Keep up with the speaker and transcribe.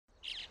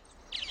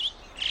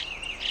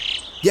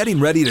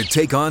Getting ready to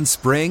take on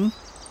spring?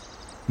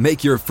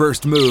 Make your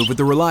first move with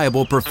the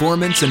reliable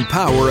performance and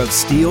power of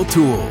Steel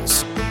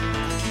tools.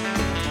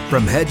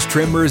 From hedge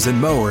trimmers and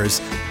mowers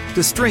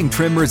to string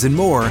trimmers and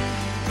more,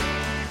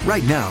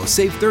 right now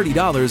save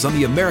 $30 on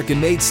the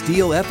American-made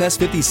Steel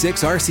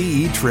FS56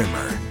 RCE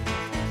trimmer.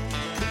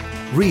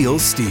 Real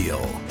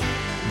Steel.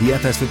 The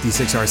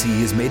FS56 RCE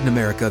is made in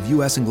America of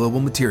U.S. and global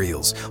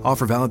materials.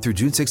 Offer valid through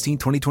June 16,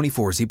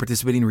 2024. See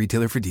participating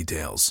retailer for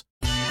details.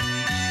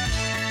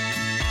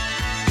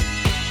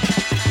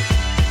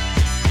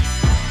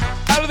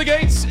 Out of the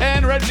gates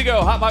and ready to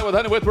go. Hot Mic with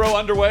Honey Withrow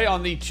underway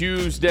on the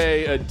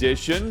Tuesday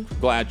edition.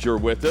 Glad you're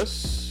with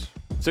us.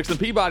 6th and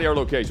Peabody, our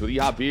location, with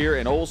Yeehaw Beer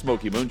and Old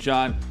Smoky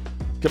Moonshine.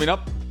 Coming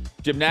up,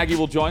 Jim Nagy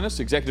will join us,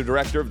 Executive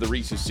Director of the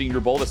Reese's Senior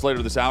Bowl. That's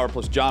later this hour,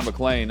 plus John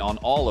McClain on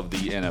all of the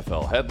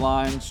NFL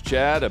headlines.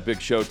 Chad, a big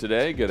show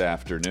today. Good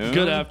afternoon.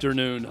 Good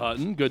afternoon,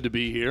 Hutton. Good to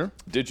be here.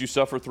 Did you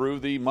suffer through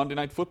the Monday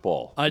Night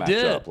Football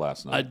matchup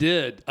last night? I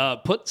did.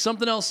 Put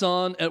something else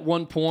on at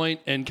one point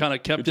and kind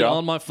of kept it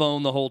on my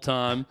phone the whole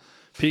time,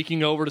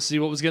 peeking over to see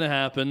what was going to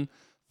happen.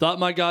 Thought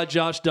my guy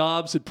Josh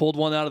Dobbs had pulled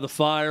one out of the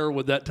fire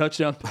with that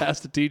touchdown pass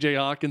to T.J.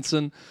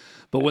 Hawkinson.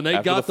 But when they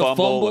got the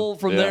fumble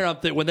from there, I'm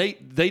when they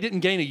didn't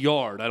gain a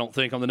yard, I don't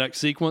think, on the next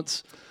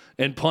sequence,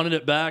 and punted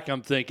it back,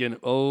 I'm thinking,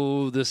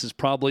 oh, this is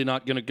probably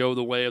not going to go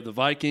the way of the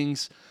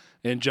Vikings.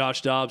 And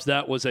Josh Dobbs,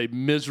 that was a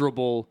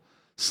miserable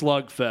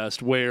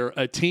slugfest where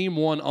a team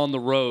won on the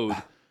road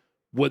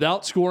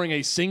without scoring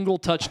a single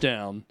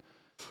touchdown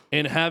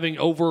and having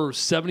over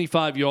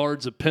 75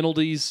 yards of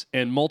penalties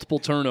and multiple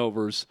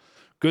turnovers.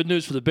 Good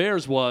news for the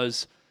Bears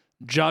was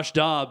Josh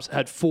Dobbs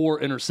had 4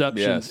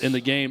 interceptions in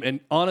the game. And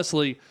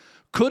honestly,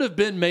 could have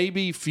been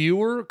maybe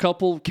fewer, a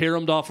couple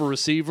caromed off a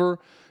receiver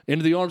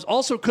into the arms.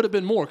 Also could have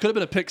been more. Could have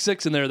been a pick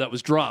 6 in there that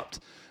was dropped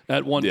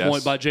at one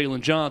point by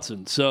Jalen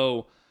Johnson.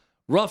 So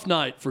rough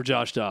night for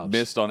Josh Dobbs.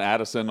 Missed on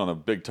Addison on a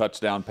big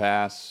touchdown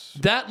pass.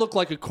 That looked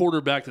like a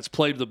quarterback that's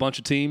played with a bunch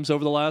of teams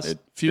over the last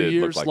few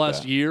years,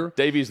 last year.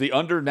 Davey's the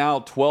under now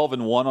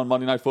 12-1 on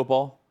Monday Night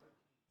Football.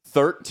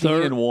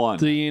 13-1.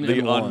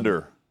 The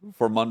under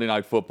for Monday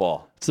Night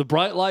Football. It's the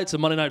bright lights of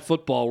Monday Night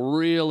Football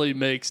really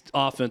makes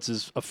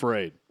offenses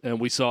afraid, and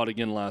we saw it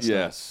again last night.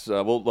 Yes.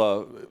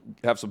 We'll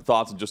have some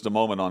thoughts in just a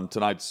moment on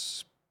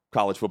tonight's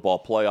college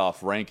football playoff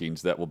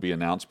rankings that will be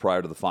announced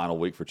prior to the final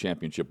week for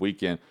championship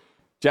weekend.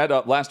 Chad,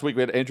 last week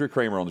we had Andrew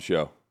Kramer on the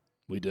show.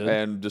 We did.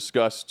 And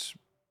discussed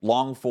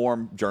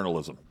long-form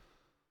journalism.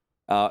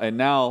 And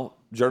now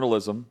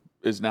journalism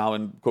is now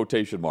in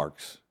quotation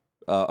marks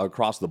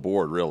across the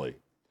board, really,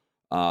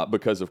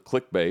 because of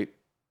clickbait.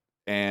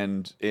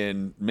 And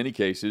in many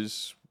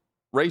cases,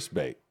 race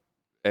bait.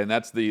 And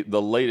that's the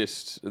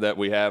latest that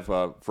we have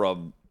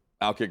from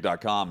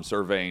Outkick.com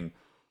surveying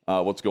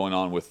what's going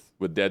on with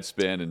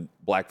Deadspin and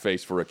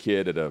blackface for a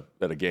kid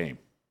at a game.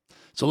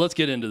 So let's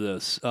get into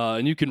this.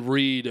 And you can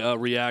read a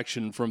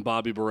reaction from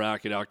Bobby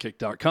Barack at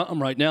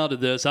Outkick.com right now to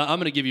this. I'm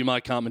going to give you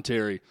my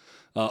commentary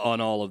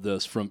on all of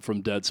this from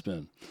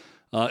Deadspin.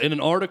 In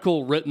an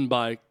article written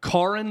by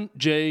Karin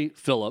J.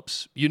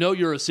 Phillips, you know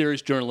you're a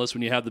serious journalist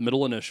when you have the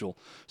middle initial,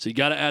 so you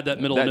got to add that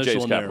middle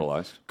initial in there.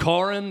 Capitalized.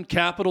 Karin,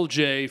 capital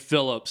J.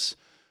 Phillips,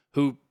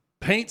 who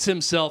paints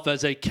himself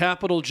as a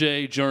capital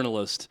J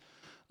journalist,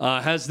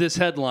 has this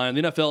headline: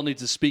 the NFL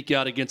needs to speak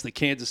out against the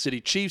Kansas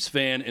City Chiefs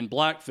fan in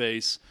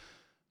blackface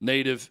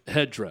native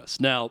headdress.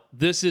 Now,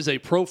 this is a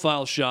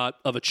profile shot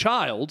of a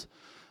child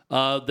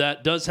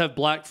that does have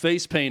black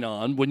face paint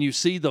on. When you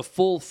see the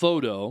full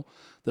photo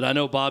that I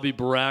know Bobby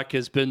Barack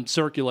has been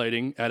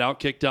circulating at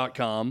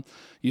Outkick.com,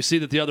 you see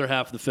that the other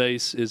half of the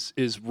face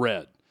is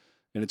red.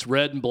 And it's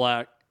red and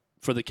black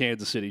for the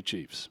Kansas City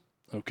Chiefs.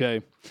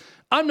 Okay?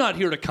 I'm not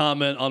here to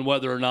comment on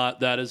whether or not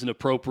that is an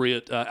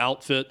appropriate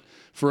outfit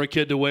for a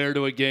kid to wear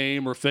to a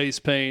game or face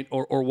paint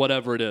or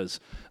whatever it is.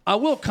 I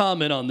will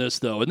comment on this,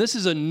 though, and this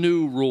is a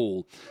new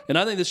rule. And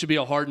I think this should be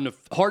a hard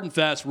and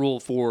fast rule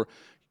for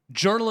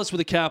journalists with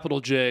a capital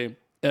J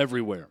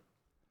everywhere.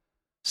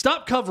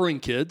 Stop covering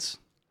kids.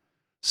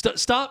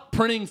 Stop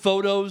printing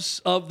photos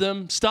of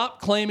them.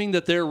 Stop claiming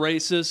that they're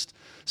racist.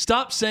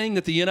 Stop saying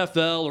that the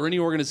NFL or any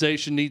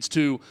organization needs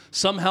to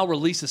somehow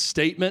release a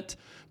statement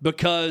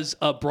because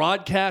a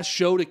broadcast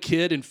showed a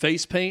kid in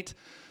face paint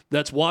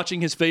that's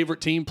watching his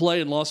favorite team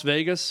play in Las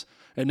Vegas,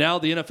 and now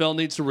the NFL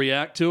needs to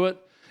react to it.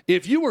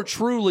 If you are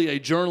truly a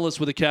journalist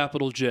with a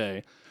capital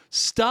J,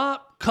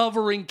 stop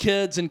covering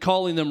kids and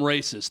calling them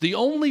racist. The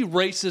only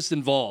racists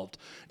involved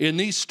in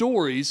these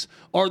stories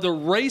are the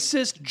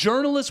racist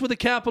journalist with a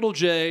capital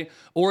J,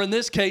 or in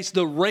this case,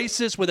 the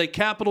racist with a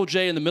capital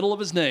J in the middle of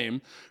his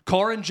name,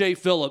 Karin J.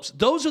 Phillips.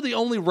 Those are the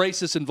only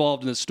racists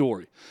involved in this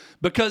story.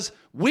 Because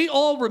we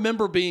all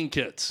remember being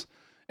kids.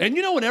 And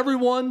you know when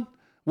everyone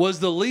was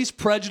the least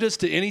prejudiced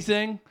to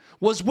anything?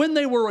 Was when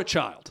they were a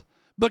child.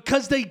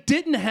 Because they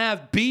didn't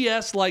have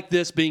BS like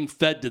this being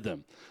fed to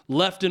them,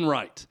 left and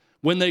right,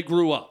 when they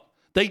grew up.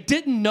 They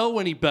didn't know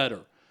any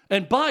better.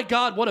 And by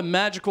God, what a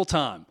magical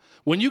time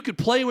when you could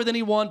play with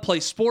anyone, play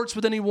sports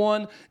with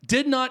anyone,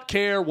 did not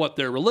care what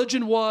their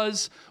religion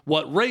was,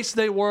 what race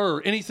they were,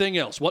 or anything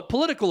else, what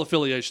political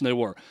affiliation they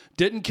were,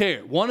 didn't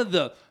care. One of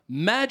the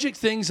magic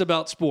things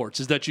about sports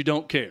is that you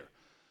don't care.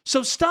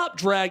 So stop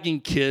dragging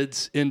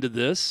kids into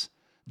this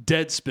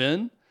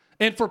Deadspin.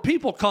 And for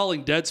people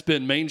calling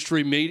Deadspin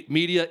mainstream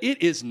media,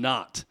 it is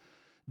not.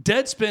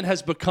 Deadspin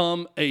has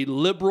become a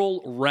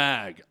liberal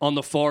rag on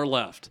the far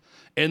left.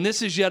 And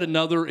this is yet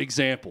another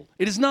example.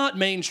 It is not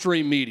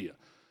mainstream media.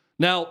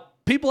 Now,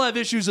 people have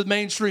issues with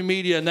mainstream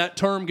media, and that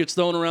term gets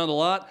thrown around a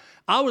lot.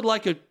 I would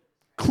like a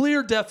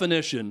clear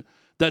definition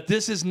that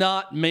this is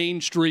not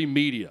mainstream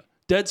media.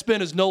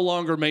 Deadspin is no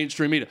longer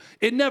mainstream media.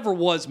 It never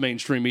was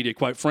mainstream media,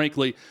 quite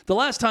frankly. The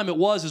last time it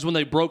was is when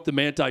they broke the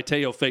Manti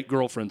Te'o fake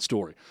girlfriend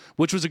story,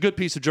 which was a good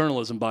piece of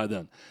journalism by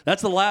then.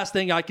 That's the last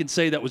thing I can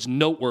say that was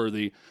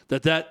noteworthy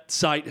that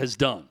site has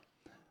done.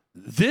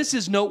 This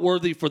is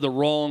noteworthy for the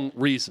wrong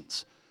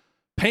reasons.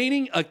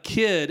 Painting a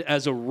kid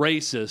as a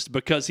racist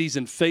because he's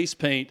in face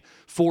paint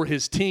for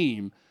his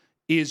team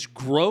is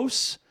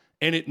gross,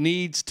 and it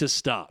needs to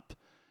stop.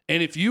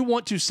 And if you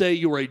want to say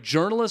you're a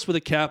journalist with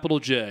a capital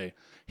J,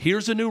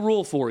 here's a new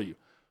rule for you.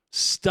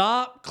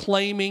 Stop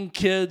claiming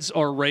kids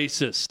are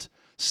racist.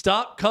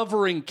 Stop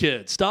covering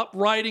kids. Stop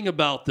writing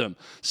about them.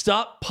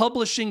 Stop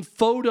publishing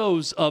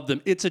photos of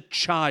them. It's a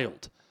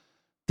child.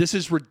 This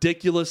is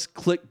ridiculous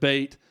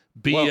clickbait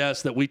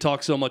BS that we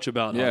talk so much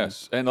about.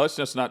 Yes, and let's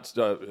just not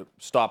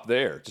stop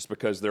there just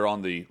because they're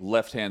on the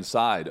left-hand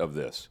side of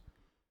this.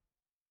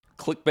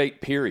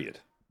 Clickbait, period.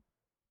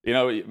 You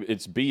know,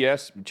 it's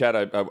BS. Chad,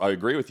 I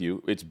agree with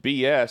you. It's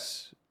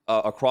BS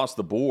across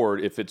the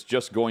board if it's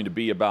just going to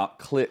be about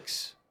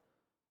clicks,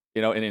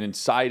 you know, and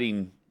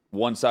inciting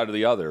one side or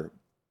the other,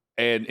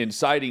 and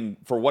inciting,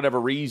 for whatever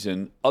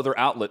reason, other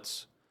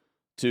outlets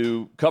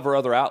to cover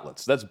other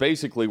outlets. That's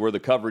basically where the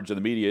coverage of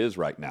the media is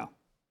right now.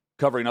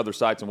 Covering other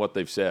sites and what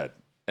they've said,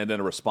 and then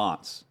a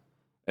response.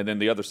 And then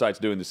the other site's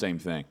doing the same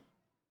thing.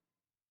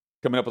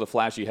 Coming up with a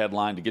flashy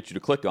headline to get you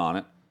to click on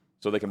it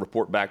so they can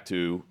report back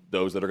to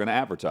those that are going to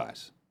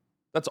advertise.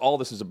 That's all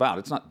this is about.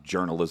 It's not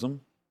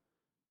journalism.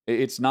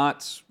 It's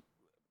not,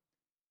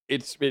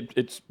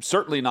 it's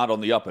certainly not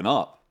on the up and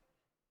up.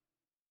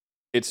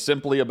 It's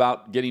simply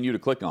about getting you to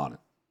click on it,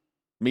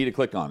 me to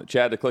click on it,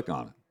 Chad to click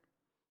on it.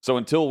 So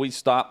until we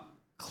stop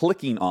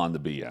clicking on the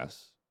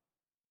BS,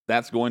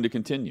 that's going to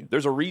continue.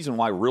 There's a reason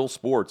why Real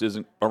Sports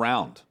isn't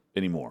around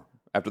anymore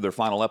after their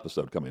final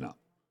episode coming up.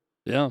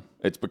 Yeah.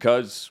 It's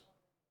because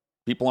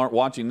people aren't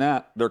watching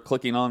that. They're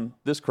clicking on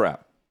this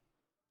crap.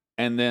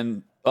 And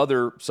then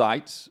other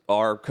sites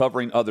are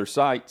covering other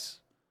sites.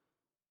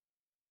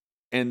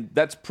 And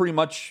that's pretty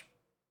much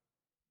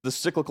the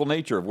cyclical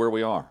nature of where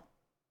we are.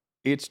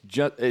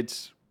 Chad,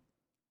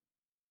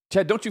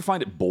 don't you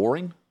find it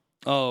boring?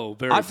 Oh,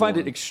 very I find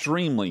boring. it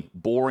extremely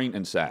boring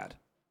and sad.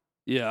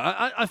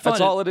 Yeah, I find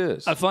that's all it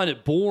is. I find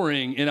it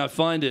boring, and I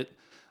find it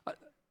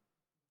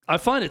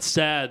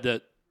sad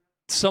that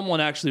someone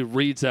actually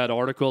reads that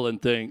article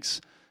and thinks,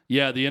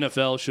 yeah, the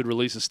NFL should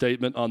release a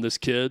statement on this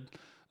kid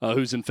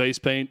who's in face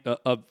paint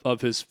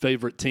of his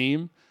favorite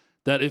team.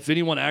 That if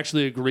anyone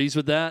actually agrees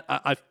with that,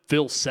 I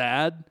feel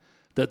sad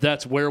that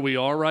that's where we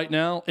are right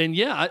now. And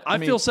yeah, I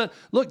feel sad.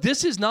 Look,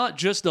 this is not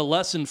just a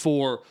lesson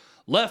for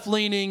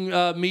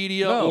left-leaning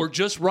media or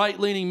just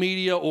right-leaning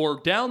media or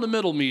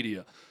down-the-middle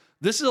media.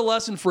 This is a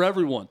lesson for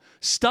everyone.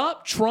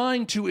 Stop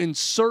trying to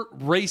insert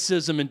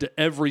racism into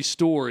every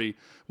story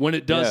when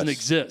it doesn't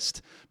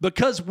exist.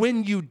 Because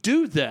when you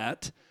do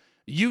that,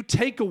 you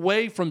take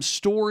away from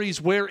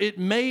stories where it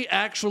may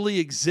actually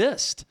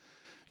exist.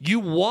 You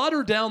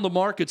water down the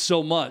market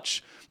so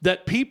much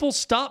that people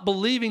stop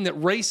believing that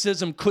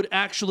racism could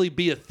actually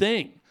be a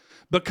thing.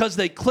 Because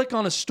they click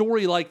on a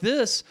story like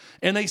this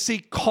and they see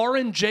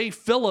Karin J.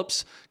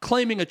 Phillips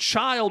claiming a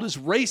child is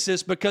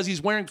racist because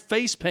he's wearing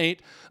face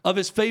paint of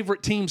his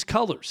favorite team's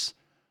colors.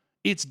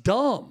 It's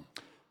dumb.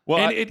 Well,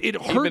 and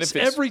it hurts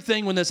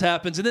everything when this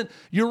happens. And then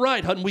you're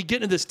right, Hutton, we get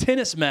into this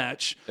tennis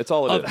match. That's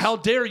all it is. How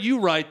dare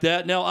you write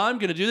that? Now I'm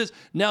going to do this.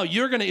 Now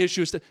you're going to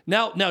issue a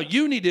statement. Now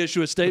you need to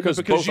issue a statement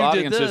because you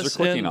did this. Both audiences are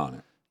clicking on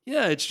it.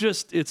 Yeah, it's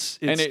just it's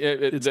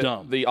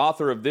dumb. The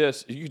author of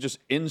this, you just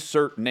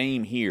insert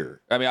name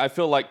here. I mean, I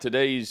feel like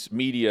today's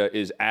media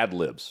is ad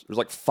libs. There's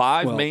like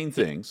five main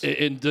things,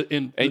 and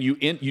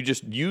you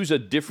just use a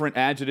different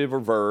adjective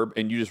or verb,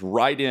 and you just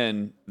write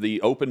in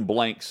the open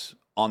blanks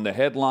on the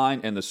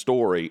headline and the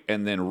story,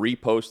 and then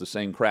repost the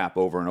same crap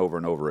over and over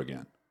and over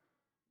again.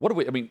 What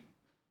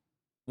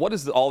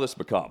does all this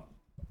become?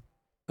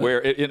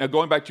 Where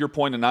going back to your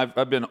point, and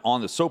I've been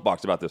on the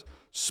soapbox about this.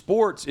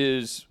 Sports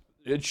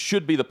it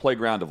should be the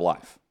playground of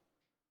life.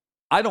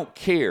 I don't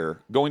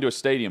care going to a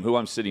stadium who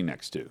I'm sitting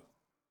next to.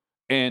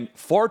 And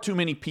far too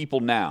many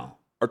people now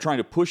are trying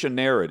to push a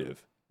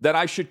narrative that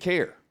I should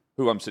care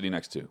who I'm sitting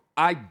next to.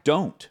 I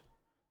don't,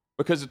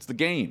 because it's the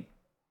game.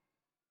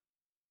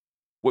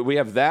 We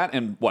have that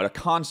and a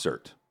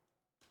concert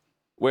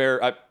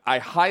where I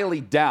highly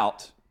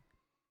doubt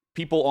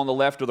people on the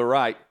left or the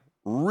right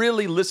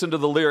really listen to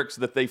the lyrics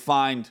that they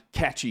find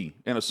catchy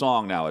in a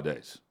song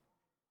nowadays.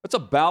 That's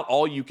about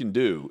all you can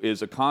do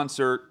is a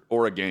concert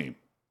or a game.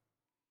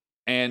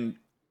 And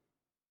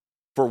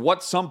for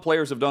what some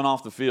players have done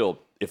off the field,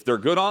 if they're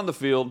good on the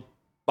field,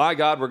 by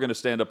God, we're going to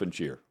stand up and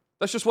cheer.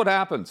 That's just what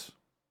happens.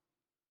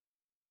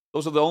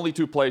 Those are the only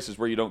two places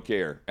where you don't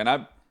care. And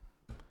I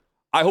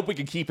hope we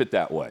can keep it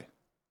that way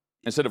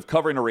instead of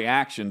covering a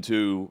reaction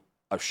to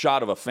a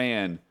shot of a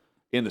fan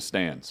in the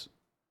stands.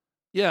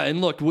 Yeah,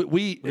 and look,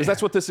 because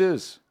that's what this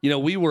is.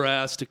 We were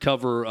asked to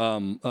cover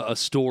a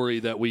story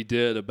that we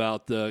did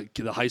about the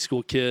high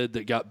school kid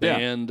that got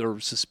banned or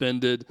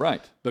suspended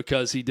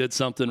because he did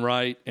something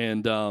right.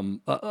 And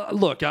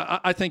look,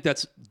 I think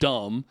that's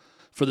dumb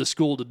for the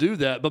school to do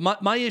that.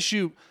 But my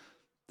issue,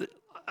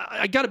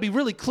 I got to be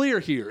really clear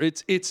here.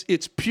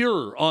 It's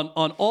pure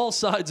on all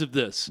sides of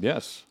this.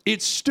 Yes,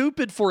 it's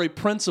stupid for a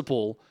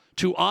principal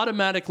to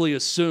automatically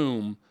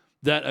assume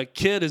that a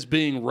kid is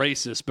being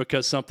racist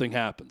because something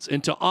happens,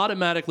 and to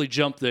automatically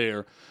jump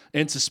there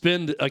and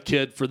suspend a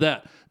kid for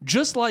that.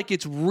 Just like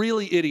it's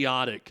really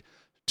idiotic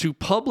to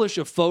publish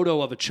a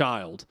photo of a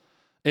child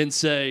and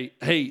say,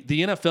 hey,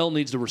 the NFL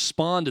needs to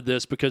respond to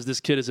this because this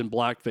kid is in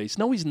blackface.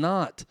 No, he's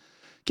not.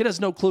 Kid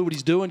has no clue what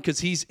he's doing because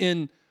he's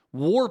in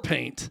war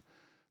paint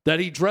that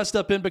he dressed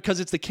up in because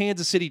it's the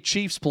Kansas City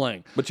Chiefs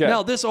playing.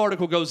 Now, this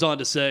article goes on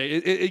to say,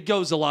 it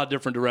goes a lot of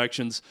different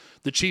directions.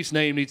 The Chiefs'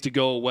 name needs to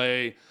go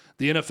away.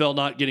 The NFL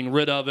not getting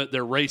rid of it.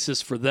 They're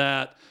racist for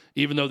that,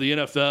 even though the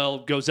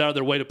NFL goes out of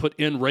their way to put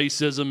in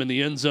racism in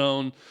the end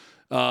zone.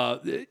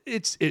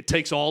 It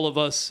takes all of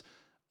us.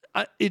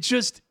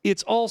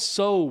 It's all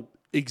so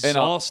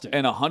exhausting.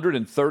 And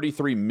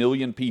 133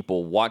 million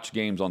people watch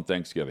games on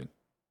Thanksgiving,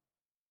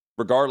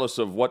 regardless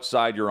of what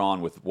side you're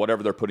on with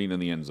whatever they're putting in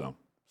the end zone.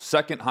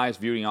 Second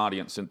highest viewing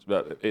audience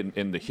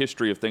in the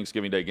history of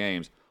Thanksgiving Day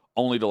games,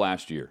 only to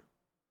last year.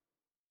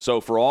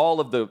 So for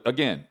all of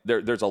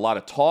there's a lot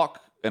of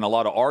talk and a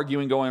lot of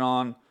arguing going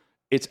on.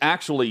 It's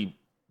actually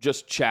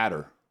just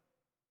chatter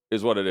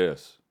is what it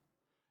is.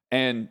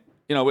 And,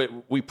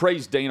 we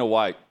praise Dana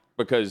White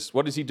because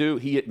what does he do?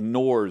 He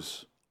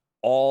ignores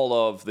all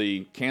of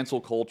the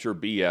cancel culture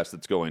BS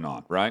that's going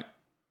on, right?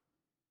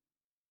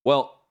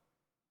 Well,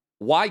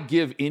 why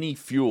give any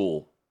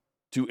fuel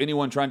to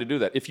anyone trying to do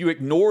that? If you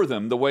ignore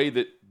them the way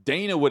that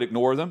Dana would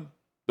ignore them,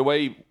 the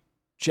way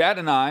Chad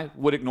and I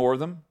would ignore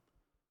them,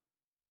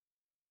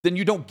 then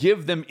you don't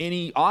give them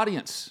any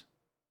audience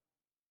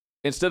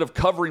instead of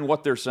covering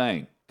what they're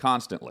saying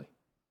constantly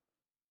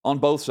on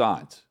both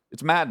sides.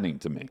 It's maddening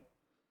to me.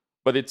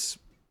 But it's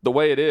the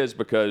way it is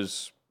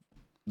because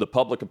the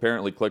public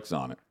apparently clicks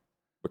on it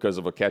because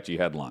of a catchy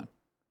headline.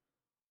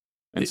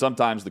 And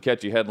sometimes the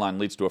catchy headline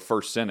leads to a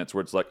first sentence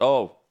where it's like,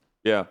 oh,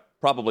 yeah,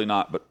 probably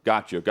not, but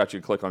got you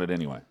to click on it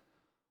anyway.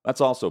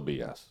 That's also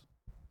BS.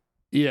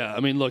 Yeah, I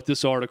mean, look,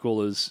 this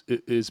article is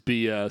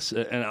BS,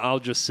 and I'll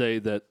just say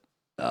that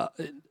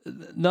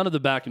none of the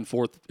back and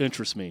forth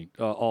interests me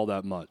all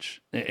that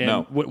much. And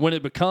no. When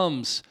it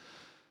becomes,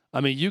 I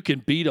mean, you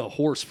can beat a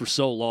horse for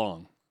so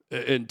long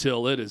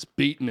until it is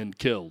beaten and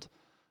killed.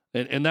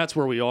 And that's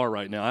where we are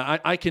right now.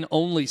 I can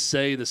only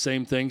say the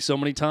same thing so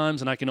many times,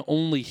 and I can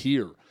only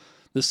hear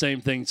the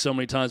same thing so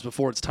many times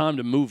before it's time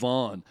to move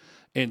on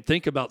and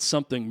think about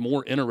something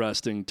more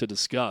interesting to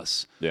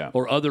discuss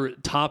or other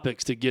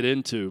topics to get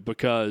into,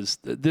 because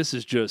this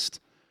is just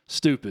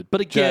stupid.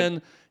 But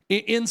again,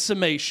 in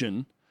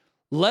summation,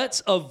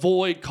 let's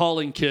avoid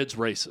calling kids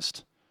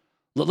racist.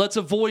 Let's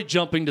avoid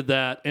jumping to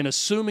that and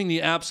assuming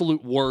the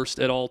absolute worst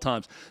at all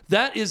times.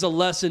 That is a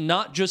lesson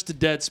not just to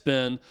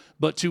Deadspin,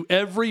 but to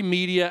every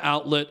media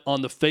outlet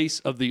on the face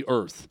of the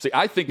earth. See,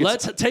 I think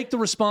let's take the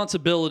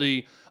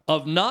responsibility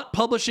of not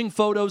publishing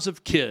photos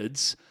of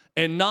kids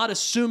and not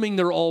assuming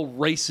they're all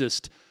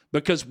racist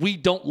because we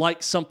don't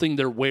like something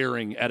they're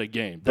wearing at a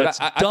game. That's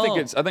dumb.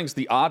 I think it's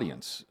the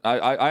audience.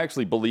 I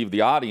actually believe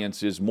the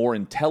audience is more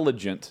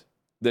intelligent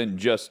than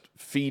just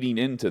feeding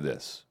into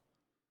this.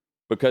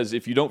 Because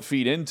if you don't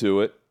feed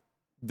into it,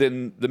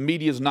 then the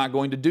media is not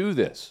going to do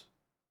this.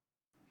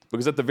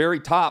 Because at the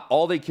very top,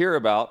 all they care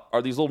about are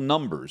these little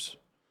numbers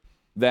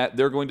that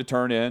they're going to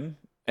turn in,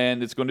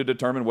 and it's going to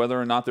determine whether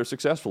or not they're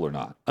successful or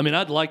not. I mean,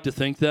 I'd like to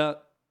think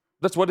that.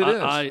 That's what it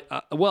is.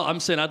 Well, I'm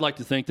saying I'd like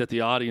to think that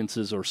the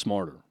audiences are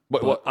smarter.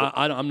 But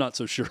I'm not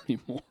so sure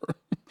anymore.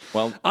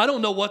 Well, I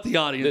don't know what the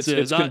audience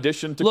is. It's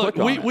conditioned to click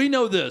on it. We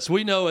know this.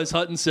 We know, as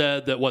Hutton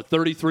said, that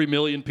 33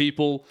 million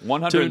people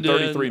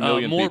 133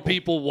 million more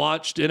people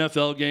watched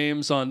NFL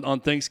games on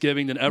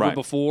Thanksgiving than ever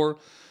before.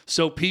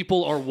 So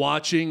people are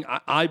watching.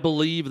 I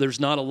believe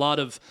there's not a lot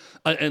of,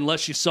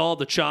 unless you saw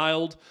the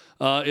child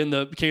in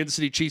the Kansas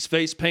City Chiefs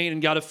face paint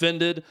and got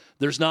offended,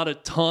 there's not a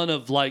ton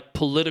of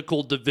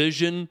political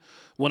division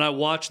when I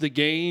watch the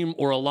game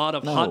or a lot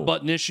of hot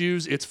button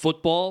issues. It's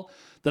football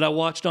that I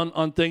watched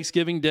on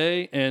Thanksgiving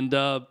Day, and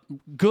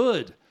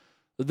good.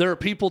 There are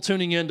people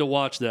tuning in to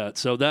watch that,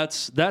 so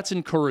that's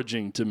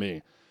encouraging to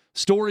me.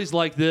 Stories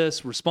like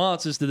this,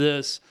 responses to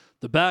this,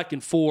 the back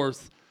and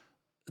forth,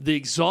 the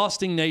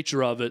exhausting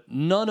nature of it,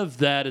 none of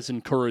that is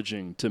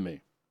encouraging to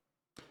me.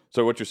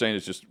 So what you're saying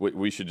is just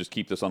we should just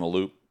keep this on a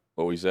loop,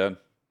 what we said,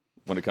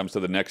 when it comes to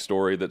the next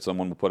story that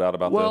someone will put out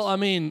about this? Well, I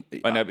mean,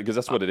 because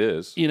that's what it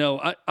is.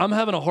 I'm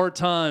having a hard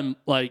time,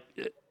 like...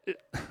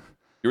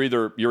 You're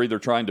either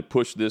trying to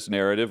push this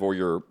narrative or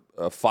you're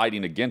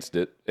fighting against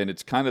it, and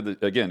it's kind of,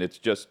 it's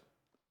just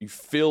you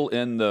fill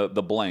in the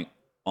blank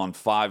on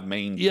 5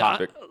 main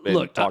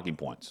talking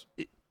points.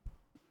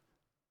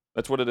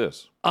 That's what it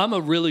is. I'm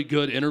a really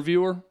good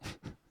interviewer.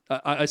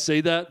 I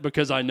say that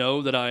because I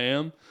know that I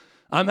am.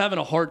 I'm having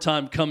a hard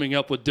time coming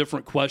up with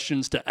different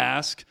questions to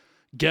ask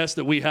guests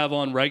that we have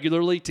on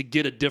regularly to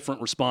get a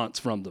different response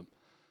from them.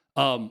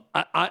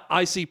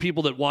 I see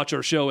people that watch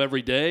our show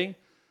every day,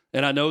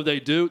 and I know they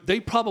do.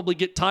 They probably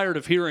get tired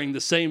of hearing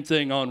the same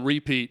thing on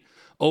repeat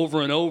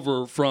over and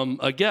over from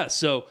a guest.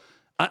 So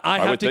I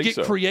have to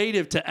get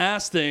creative to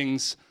ask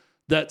things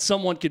that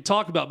someone could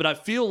talk about. But I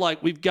feel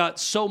like we've got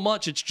so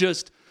much. It's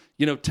just,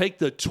 take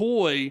the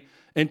toy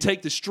and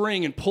take the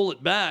string and pull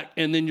it back,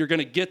 and then you're going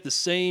to get the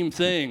same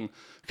thing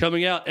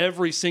coming out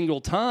every single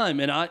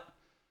time. And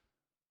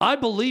I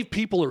believe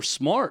people are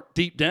smart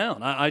deep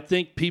down. I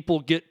think people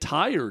get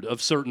tired of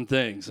certain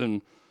things.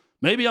 And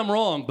maybe I'm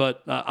wrong,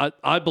 but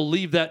I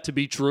believe that to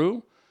be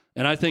true.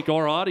 And I think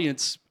our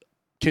audience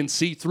can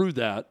see through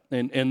that,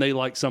 and they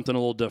like something a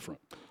little different.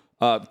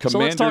 So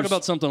let's talk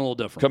about something a little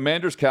different.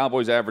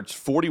 Commanders-Cowboys averaged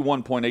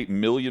 41.8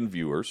 million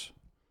viewers.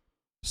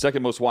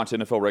 Second most watched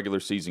NFL regular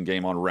season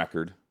game on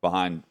record,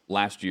 behind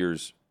last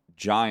year's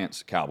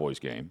Giants-Cowboys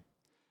game.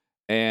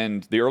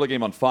 And the early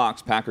game on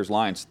Fox,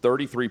 Packers-Lions,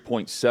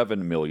 33.7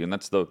 million.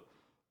 That's the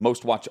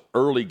most watched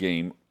early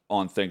game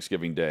on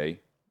Thanksgiving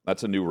Day.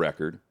 That's a new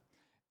record.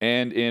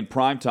 And in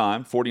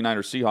primetime,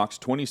 49ers-Seahawks,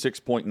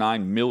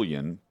 26.9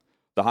 million,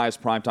 the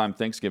highest primetime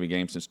Thanksgiving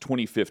game since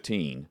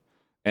 2015,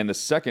 and the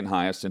second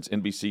highest since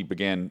NBC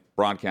began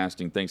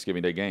broadcasting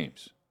Thanksgiving Day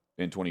games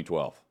in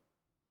 2012.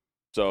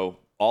 So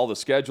all the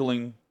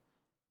scheduling,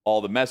 all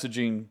the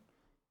messaging,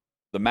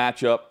 the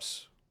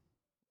matchups,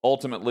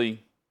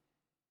 ultimately,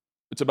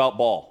 it's about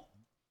ball.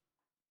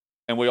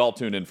 And we all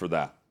tune in for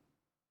that.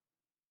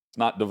 It's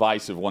not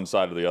divisive one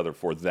side or the other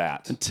for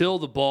that. Until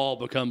the ball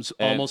becomes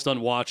almost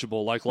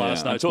unwatchable, like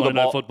last night's Monday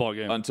Night Football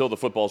game. Until the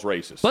football's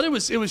racist. But it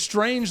was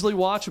strangely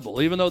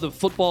watchable. Even though the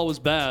football was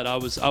bad, I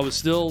was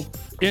still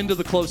into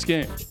the close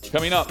game.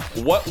 Coming up,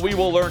 what we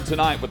will learn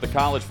tonight with the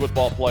college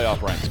football playoff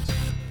rankings.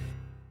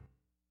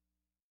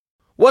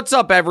 What's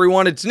up,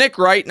 everyone? It's Nick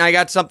Wright, and I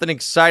got something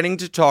exciting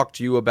to talk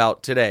to you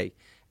about today.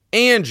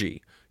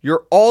 Angie,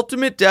 your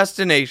ultimate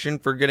destination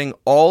for getting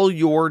all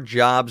your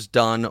jobs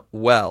done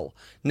well.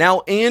 Now,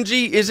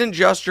 Angie isn't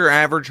just your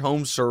average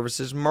home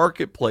services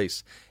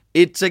marketplace.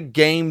 It's a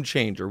game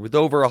changer with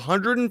over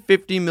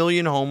 150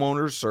 million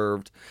homeowners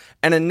served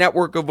and a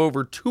network of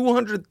over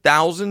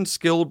 200,000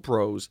 skilled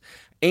pros.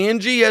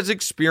 Angie has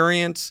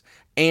experience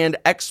and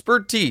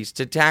expertise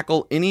to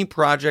tackle any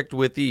project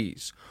with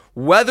ease.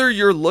 Whether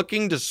you're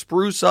looking to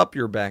spruce up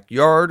your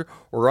backyard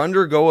or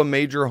undergo a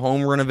major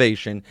home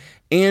renovation,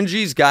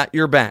 Angie's got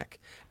your back.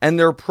 And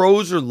their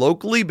pros are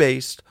locally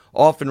based,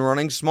 often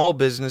running small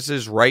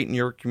businesses right in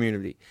your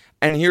community.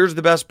 And here's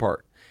the best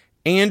part.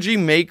 Angie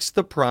makes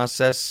the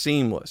process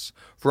seamless.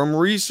 From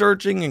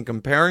researching and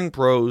comparing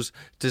pros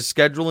to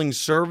scheduling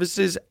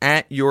services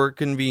at your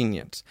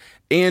convenience.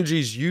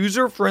 Angie's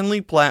user-friendly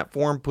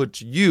platform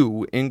puts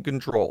you in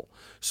control.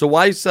 So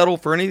why settle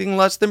for anything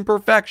less than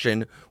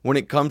perfection when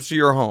it comes to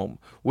your home?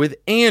 With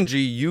Angie,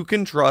 you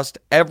can trust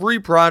every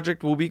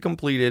project will be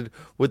completed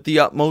with the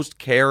utmost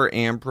care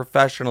and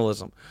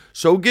professionalism.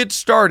 So get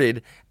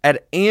started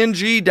at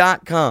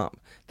Angie.com.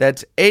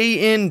 That's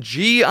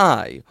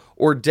ANGI,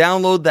 or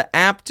download the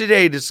app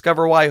today to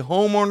discover why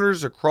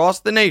homeowners across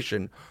the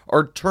nation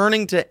are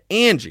turning to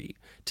Angie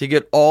to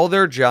get all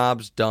their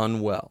jobs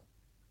done well.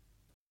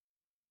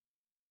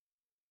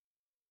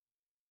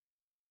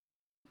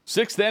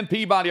 6th and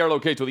Peabody are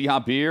located with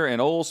E-Hop Beer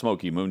and Old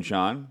Smoky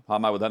Moonshine.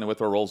 Hot Mike with Hunting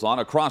with our rolls on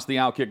across the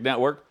Outkick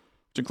Network,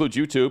 which includes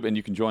YouTube, and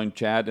you can join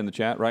Chad in the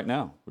chat right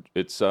now.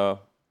 It's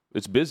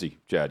busy,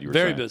 Chad, you were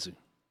saying. Very busy.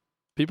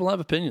 People have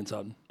opinions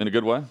on it. In a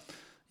good way?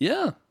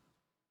 Yeah.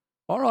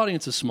 Our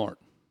audience is smart.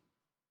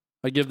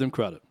 I give them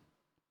credit.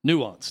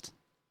 Nuanced.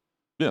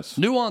 Yes.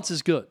 Nuance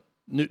is good.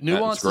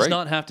 Nuance does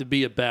not have to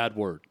be a bad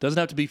word. Doesn't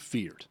have to be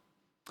feared.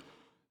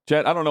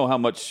 Chad, I don't know how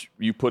much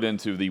you put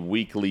into the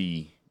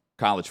weekly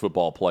college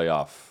football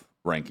playoff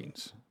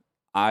rankings.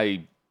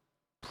 I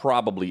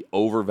probably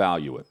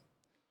overvalue it.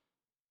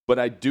 But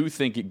I do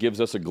think it gives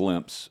us a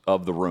glimpse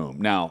of the room.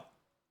 Now,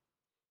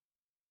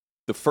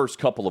 the first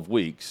couple of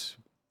weeks,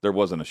 there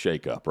wasn't a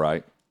shakeup,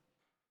 right?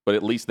 But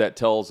at least that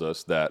tells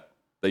us that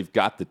they've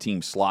got the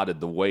team slotted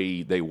the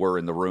way they were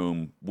in the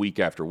room week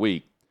after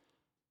week.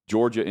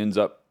 Georgia ends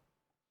up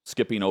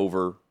skipping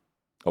over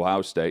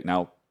Ohio State.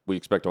 Now, we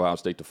expect Ohio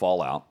State to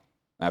fall out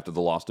after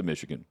the loss to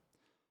Michigan.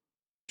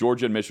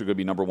 Georgia and Michigan will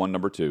be number 1,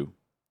 number 2,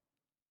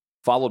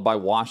 followed by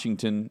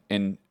Washington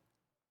and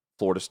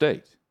Florida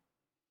State.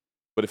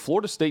 But if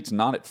Florida State's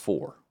not at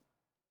 4,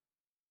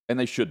 and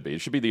they should be,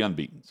 it should be the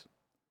unbeatens,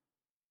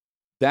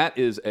 That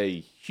is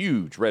a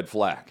huge red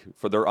flag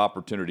for their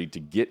opportunity to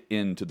get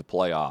into the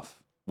playoff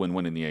when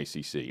winning the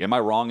ACC. Am I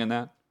wrong in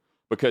that?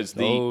 Because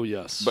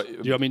yes.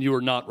 You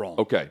were not wrong.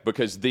 Okay,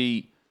 because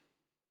the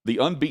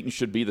unbeaten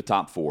should be the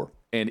top 4.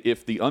 And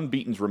if the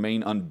unbeatens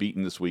remain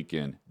unbeaten this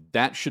weekend,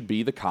 that should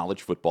be the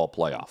college football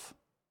playoff.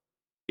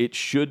 It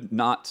should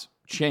not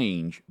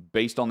change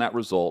based on that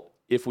result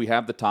if we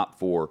have the top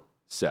 4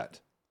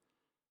 set.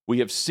 We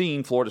have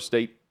seen Florida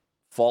State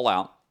fall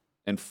out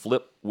and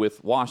flip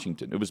with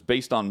Washington. It was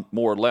based on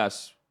more or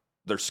less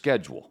their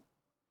schedule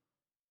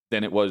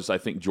than it was, I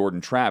think, Jordan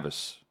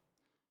Travis.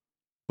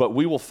 But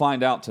we will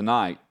find out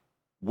tonight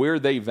where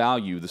they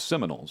value the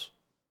Seminoles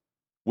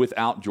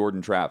without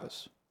Jordan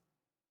Travis.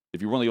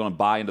 If you really want to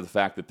buy into the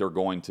fact that they're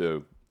going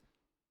to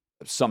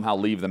somehow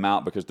leave them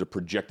out because they're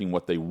projecting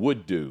what they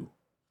would do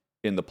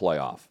in the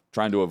playoff,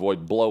 trying to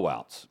avoid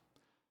blowouts.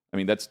 I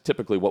mean, that's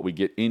typically what we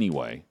get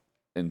anyway,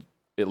 and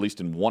at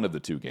least in one of the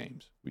 2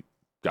 games. We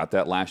got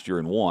that last year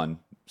in one,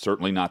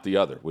 certainly not the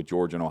other, with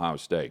Georgia and Ohio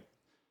State.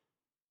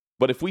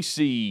 But if we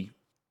see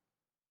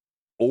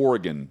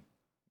Oregon,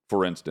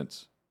 for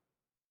instance,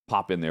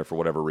 pop in there for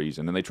whatever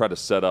reason, and they try to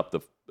set up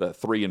the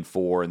 3 and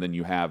 4, and then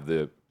you have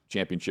the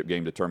championship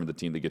game determine the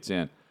team that gets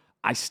in,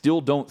 I still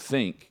don't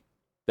think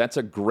that's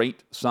a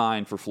great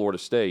sign for Florida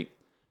State,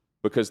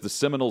 because the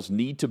Seminoles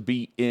need to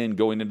be in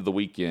going into the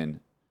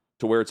weekend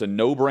to where it's a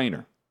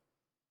no-brainer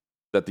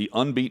that the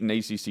unbeaten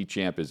ACC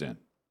champ is in,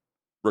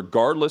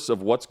 regardless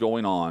of what's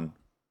going on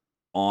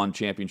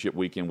championship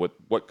weekend,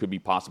 what could be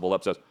possible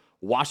upsets.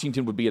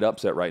 Washington would be at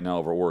upset right now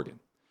over Oregon.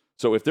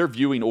 So if they're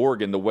viewing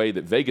Oregon the way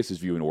that Vegas is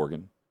viewing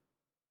Oregon,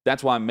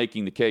 that's why I'm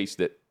making the case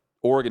that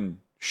Oregon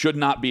should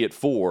not be at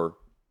 4,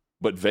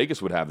 but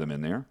Vegas would have them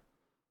in there.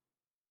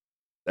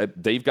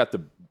 They've got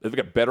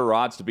better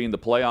odds to be in the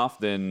playoff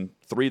than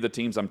 3 of the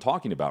teams I'm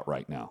talking about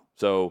right now.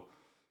 So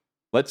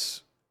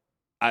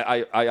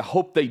I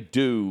hope they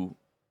do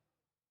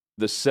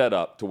the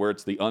setup to where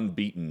it's the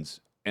unbeatens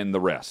and the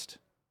rest.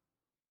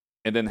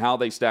 And then how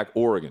they stack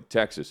Oregon,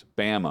 Texas,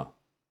 Bama,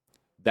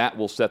 that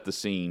will set the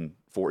scene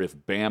for if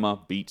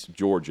Bama beats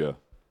Georgia,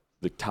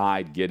 the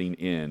Tide getting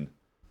in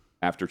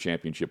after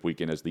championship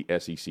weekend as the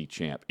SEC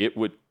champ.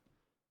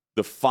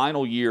 The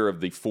final year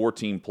of the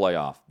 4-team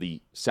playoff,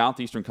 the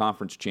Southeastern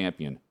Conference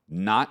champion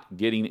not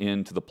getting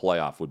into the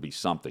playoff would be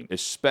something,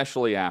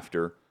 especially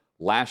after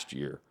last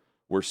year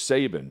where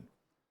Saban,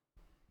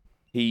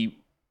 he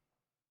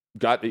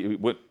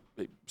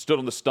stood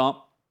on the stump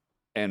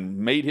and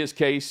made his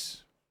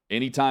case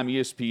anytime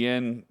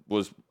ESPN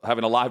was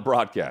having a live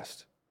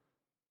broadcast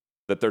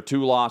that their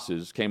 2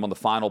 losses came on the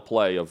final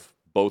play of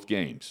both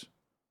games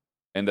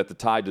and that the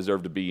Tide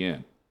deserved to be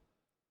in.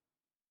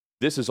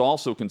 This is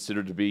also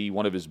considered to be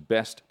one of his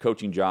best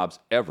coaching jobs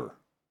ever.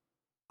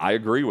 I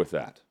agree with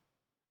that.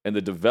 And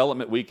the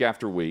development week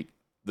after week,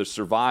 the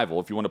survival,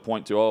 if you want to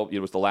point to, it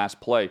was the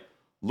last play,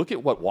 look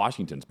at what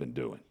Washington's been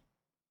doing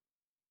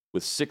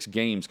with 6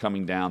 games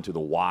coming down to the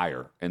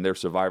wire, and they're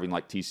surviving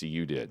like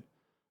TCU did.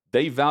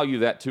 They value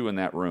that too in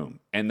that room,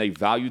 and they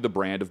value the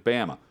brand of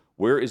Bama.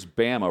 Where is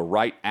Bama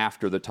right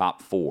after the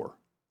top 4?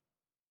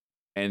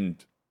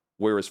 And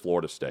where is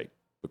Florida State?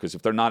 Because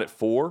if they're not at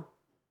 4,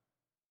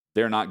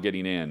 they're not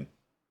getting in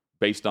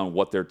based on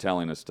what they're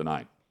telling us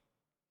tonight.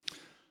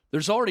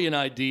 There's already an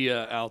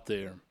idea out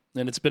there,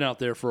 and it's been out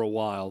there for a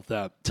while,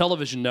 that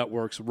television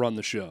networks run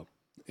the show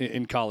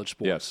in college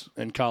sports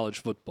and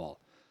college football.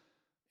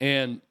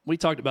 And we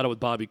talked about it with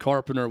Bobby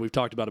Carpenter. We've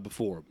talked about it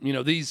before.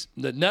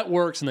 The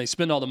networks, and they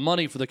spend all the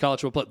money for the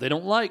college football. They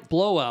don't like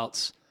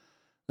blowouts.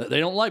 They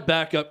don't like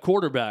backup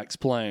quarterbacks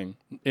playing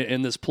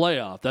in this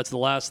playoff. That's the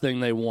last thing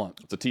they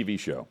want. It's a TV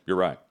show. You're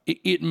right.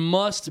 It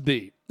must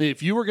be.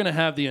 If you were going to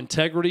have the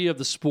integrity of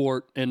the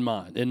sport in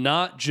mind and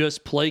not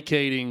just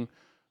placating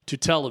to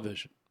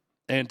television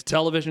and to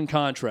television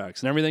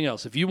contracts and everything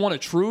else, if you want to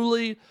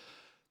truly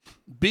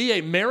be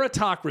a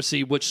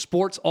meritocracy, which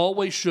sports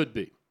always should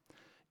be,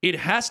 it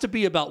has to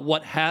be about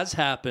what has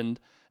happened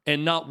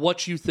and not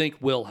what you think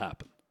will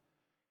happen.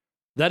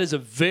 That is a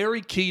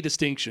very key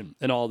distinction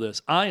in all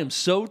this. I am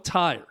so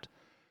tired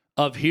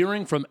of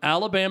hearing from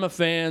Alabama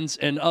fans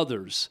and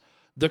others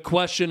the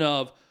question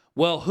of,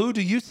 well, who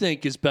do you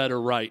think is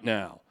better right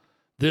now?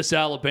 This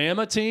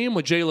Alabama team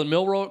with Jalen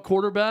Milroe at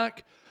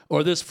quarterback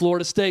or this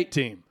Florida State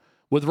team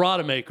with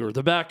Rodemaker,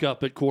 the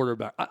backup at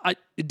quarterback?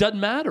 It doesn't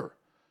matter.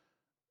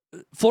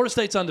 Florida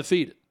State's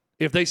undefeated.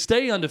 If they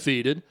stay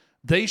undefeated,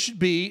 they should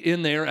be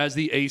in there as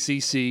the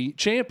ACC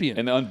champion.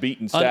 And the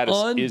unbeaten status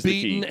is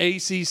the key.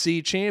 Unbeaten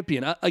ACC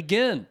champion.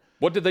 Again,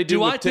 what did they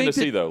do with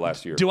Tennessee, though,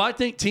 last year? Do I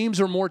think teams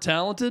are more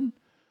talented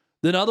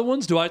than other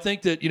ones? Do I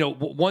think that,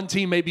 one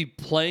team may be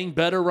playing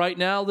better right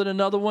now than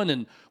another one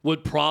and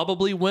would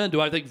probably win? Do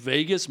I think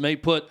Vegas may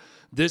put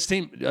this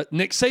team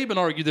Nick Saban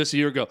argued this a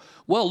year ago.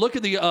 Well, look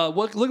at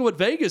look at what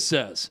Vegas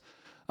says.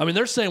 I mean,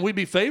 they're saying we'd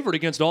be favored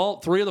against all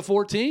 3 of the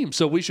 4 teams,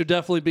 so we should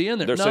definitely be in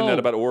there. They're saying that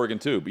about Oregon,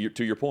 too, but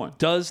to your point.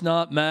 Does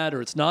not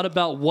matter. It's not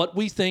about what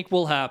we think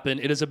will happen.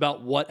 It is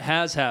about what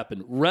has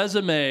happened.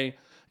 Resume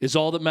is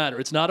all that matters.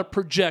 It's not a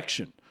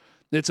projection.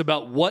 It's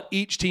about what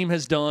each team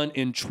has done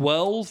in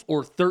 12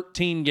 or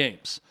 13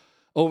 games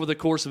over the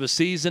course of a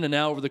season and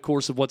now over the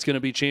course of what's going to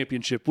be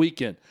championship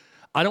weekend.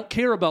 I don't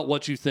care about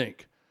what you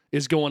think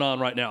is going on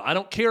right now. I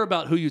don't care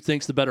about who you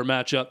think's the better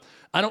matchup.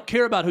 I don't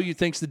care about who you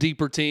think's the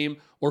deeper team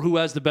or who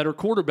has the better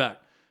quarterback.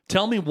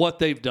 Tell me what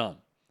they've done,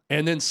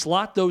 and then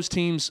slot those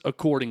teams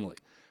accordingly.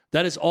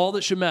 That is all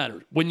that should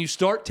matter. When you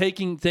start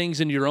taking things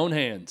into your own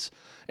hands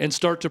and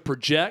start to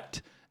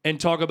project and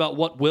talk about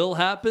what will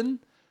happen,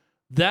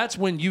 that's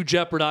when you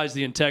jeopardize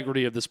the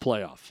integrity of this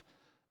playoff.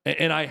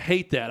 And I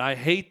hate that. I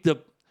hate the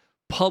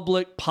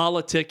public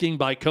politicking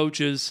by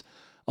coaches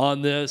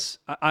on this.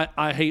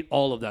 I hate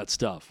all of that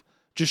stuff.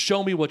 Just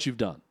show me what you've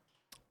done.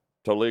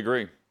 Totally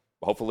agree.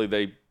 Hopefully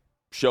they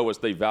show us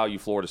they value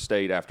Florida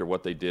State after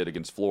what they did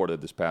against Florida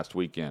this past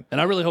weekend.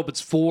 And I really hope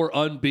it's 4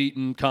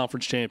 unbeaten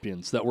conference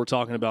champions that we're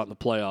talking about in the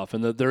playoff,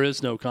 and that there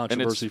is no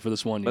controversy for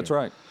this one year. That's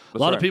right. A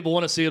lot of people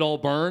want to see it all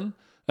burn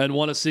and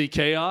want to see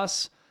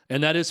chaos,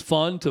 and that is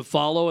fun to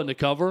follow and to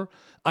cover.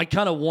 I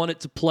kind of want it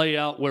to play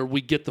out where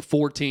we get the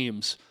 4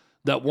 teams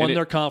that won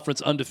their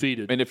conference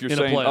undefeated. And if you're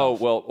saying, oh,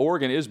 well,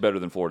 Oregon is better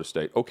than Florida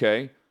State.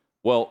 Okay.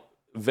 Well,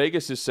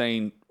 Vegas is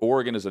saying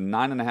Oregon is a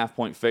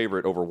 9.5-point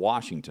favorite over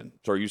Washington.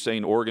 So are you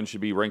saying Oregon should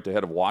be ranked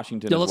ahead of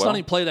Washington as well? Let's not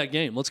even play that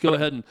game. Let's go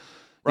ahead and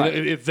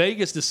if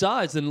Vegas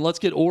decides, then let's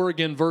get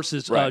Oregon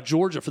versus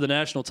Georgia for the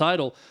national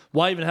title.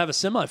 Why even have a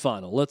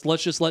semifinal?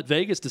 Let's just let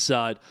Vegas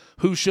decide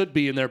who should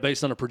be in there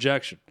based on a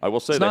projection. I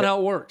will say it's not how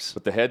it works.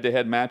 But the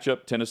head-to-head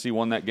matchup, Tennessee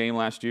won that game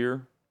last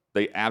year.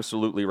 They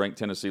absolutely ranked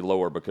Tennessee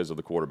lower because of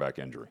the quarterback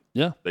injury.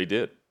 Yeah. They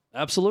did.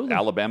 Absolutely.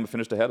 Alabama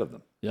finished ahead of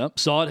them. Yep.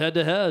 Saw it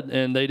head-to-head,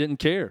 and they didn't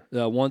care.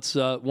 Once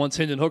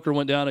Hendon Hooker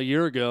went down a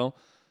year ago,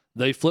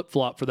 they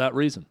flip-flopped for that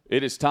reason.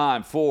 It is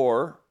time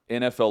for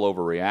NFL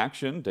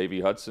Overreaction.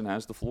 Davey Hudson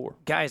has the floor.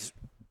 Guys,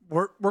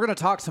 we're going to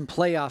talk some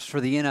playoffs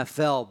for the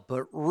NFL,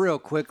 but real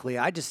quickly,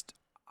 I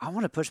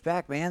want to push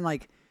back, man.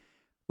 Like,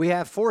 we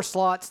have 4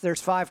 slots.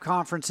 There's 5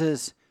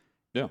 conferences.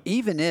 Yeah.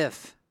 Even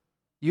if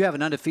you have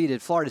an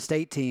undefeated Florida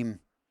State team,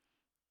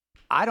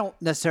 I don't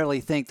necessarily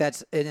think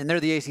that's – and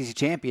they're the ACC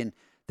champion.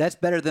 That's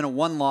better than a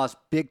 1-loss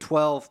Big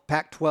 12,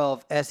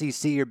 Pac-12,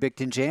 SEC, or Big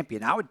 10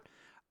 champion.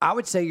 I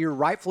would say you're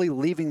rightfully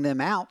leaving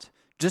them out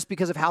just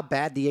because of how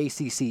bad the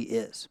ACC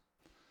is.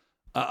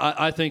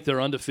 I think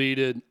they're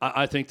undefeated.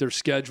 I think their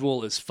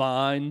schedule is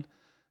fine.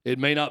 It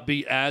may not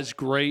be as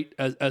great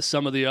as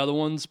some of the other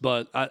ones,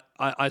 but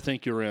I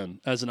think you're in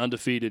as an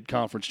undefeated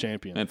conference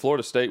champion. And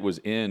Florida State was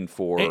in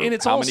for and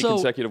it's how also, many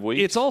consecutive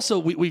weeks? It's also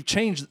we've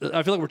changed.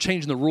 I feel like we're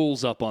changing the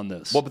rules up on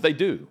this. Well, but they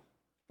do.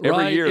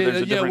 Every year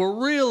there's a different... Yeah,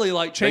 we're really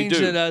like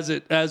changing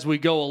it as we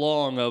go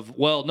along of,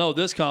 well, no,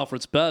 this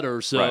conference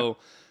better, so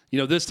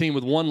this team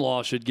with 1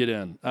 loss should get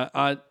in.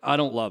 I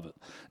don't love it.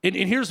 And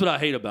here's what I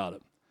hate about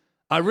it.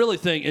 I really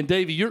think, and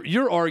Davey,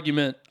 your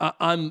argument,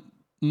 I'm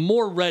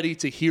more ready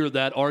to hear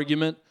that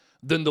argument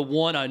than the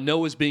one I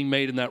know is being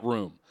made in that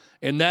room.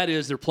 And that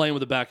is they're playing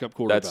with a backup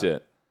quarterback. That's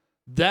it.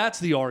 That's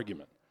the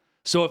argument.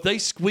 So if they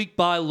squeak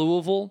by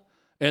Louisville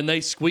and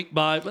they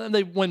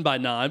win by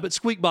 9, but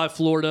squeak by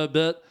Florida a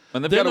bit,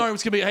 then the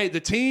argument's going to be, hey, the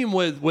team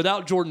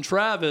without Jordan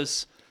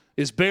Travis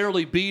is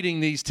barely beating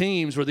these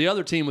teams where the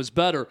other team was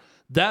better.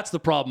 That's the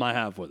problem I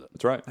have with it.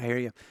 That's right. I hear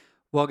you.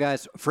 Well,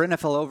 guys, for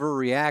NFL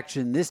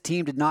Overreaction, this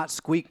team did not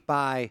squeak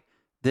by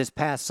this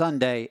past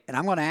Sunday, and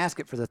I'm going to ask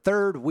it for the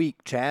 3rd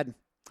week, Chad.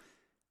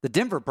 The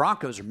Denver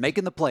Broncos are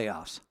making the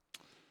playoffs.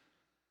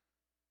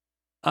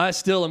 I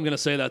still am going to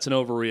say that's an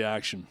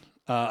overreaction.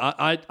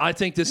 I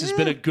think this has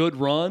been a good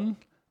run.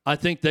 I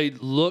think they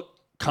look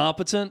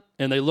competent,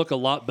 and they look a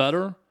lot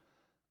better.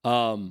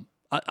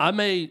 I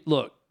may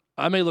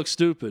look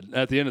stupid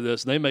at the end of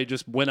this, and they may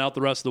just win out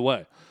the rest of the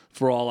way,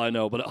 for all I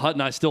know. But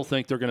Hutton, I still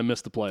think they're going to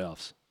miss the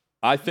playoffs.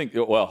 I think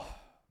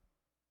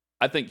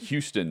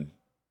Houston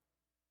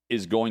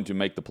is going to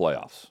make the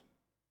playoffs.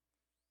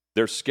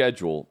 Their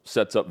schedule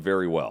sets up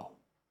very well.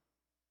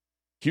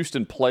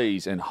 Houston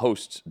plays and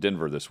hosts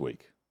Denver this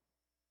week.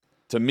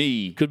 To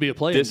me, could be a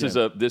play. This is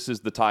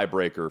the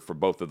tiebreaker for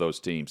both of those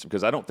teams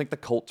because I don't think the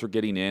Colts are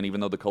getting in, even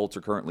though the Colts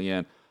are currently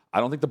in. I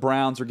don't think the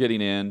Browns are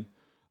getting in,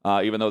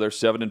 even though they're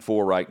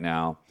 7-4 right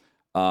now.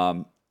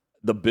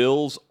 The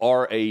Bills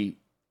are a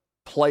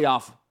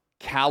playoff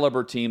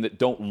caliber team that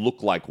don't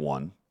look like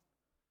one.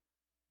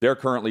 They're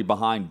currently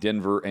behind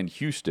Denver and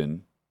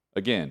Houston.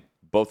 Again,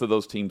 both of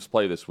those teams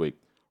play this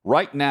week.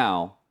 Right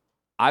now,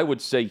 I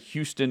would say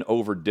Houston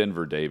over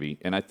Denver, Davey,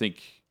 and I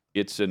think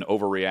it's an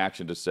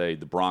overreaction to say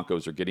the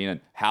Broncos are getting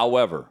in.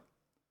 However,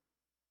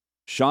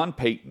 Sean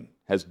Payton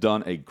has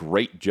done a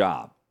great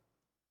job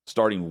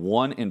starting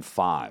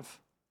 1-5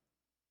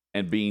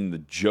 and being the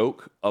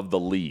joke of the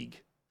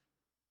league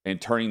and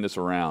turning this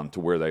around to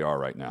where they are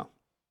right now.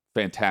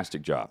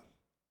 Fantastic job.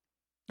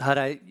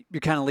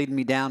 You're kind of leading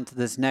me down to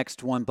this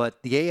next one,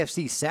 but the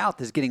AFC South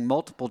is getting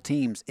multiple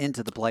teams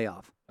into the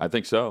playoff. I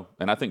think so,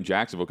 and I think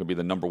Jacksonville could be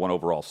the number 1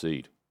 overall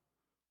seed.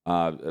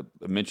 I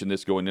mentioned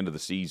this going into the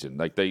season.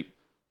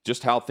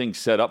 Just how things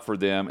set up for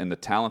them and the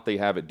talent they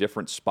have at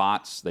different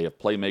spots. They have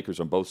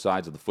playmakers on both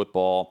sides of the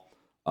football.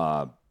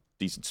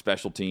 decent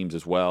special teams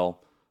as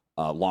well,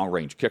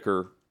 long-range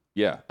kicker.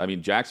 Yeah, I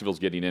mean, Jacksonville's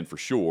getting in for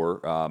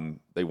sure.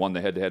 They won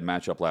the head-to-head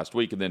matchup last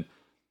week. And then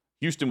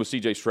Houston with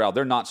C.J. Stroud,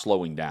 they're not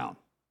slowing down.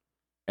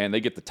 And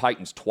they get the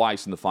Titans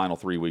twice in the final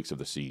 3 weeks of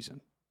the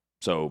season.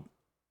 So,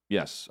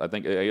 yes, I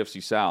think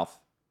AFC South,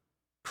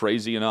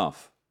 crazy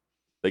enough,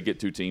 they get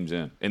 2 teams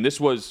in. And this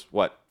was,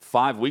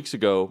 5 weeks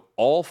ago,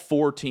 all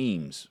 4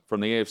 teams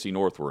from the AFC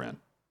North were in.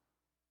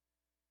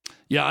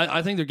 Yeah,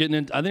 I think they're getting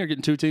in. I think they're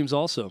getting 2 teams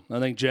also. I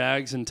think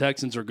Jags and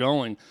Texans are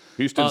going.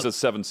 Houston's a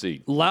 7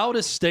 seed.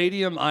 Loudest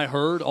stadium I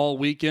heard all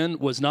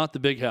weekend was not the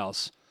Big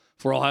House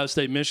for Ohio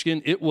State,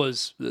 Michigan. It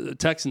was the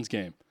Texans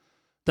game.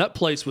 That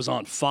place was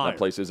on fire. That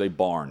place is a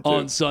barn, too.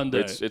 On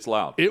Sunday. It's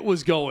loud. It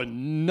was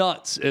going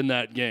nuts in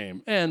that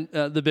game. And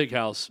the Big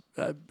House,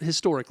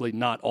 historically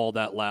not all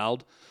that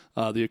loud.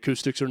 The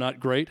acoustics are not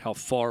great, how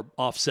far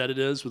offset it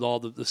is with all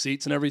the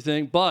seats and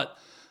everything. But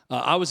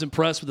I was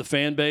impressed with the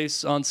fan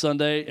base on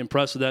Sunday,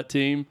 impressed with that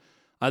team.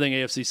 I think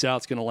AFC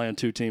South's going to land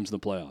 2 teams in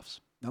the playoffs.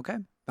 Okay.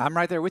 I'm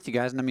right there with you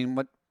guys. And I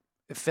mean,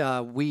 if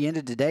we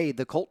ended today,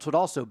 the Colts would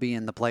also be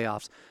in the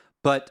playoffs.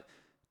 But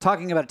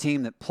talking about a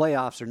team that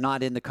playoffs are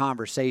not in the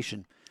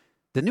conversation,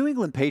 the New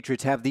England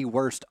Patriots have the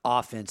worst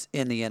offense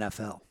in the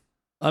NFL.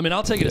 I mean,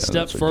 I'll take it a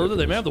step further.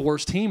 They may have the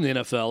worst team in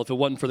the NFL if it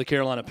wasn't for the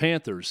Carolina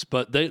Panthers,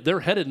 but they're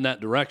headed in that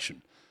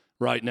direction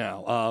right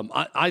now.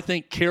 I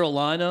think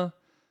Carolina,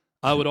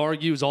 I would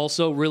argue, is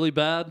also really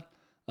bad.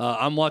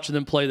 I'm watching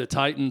them play the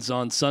Titans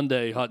on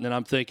Sunday, Hutton, and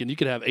I'm thinking you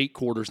could have 8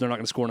 quarters. They're not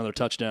going to score another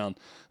touchdown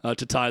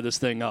to tie this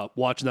thing up.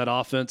 Watching that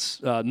offense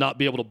not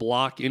be able to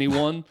block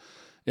anyone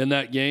in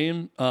that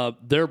game.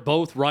 They're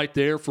both right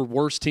there for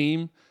worst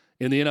team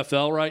in the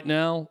NFL right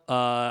now.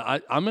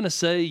 I'm going to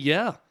say,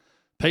 yeah,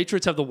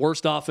 Patriots have the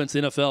worst offense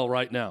in the NFL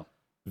right now.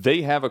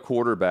 They have a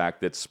quarterback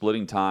that's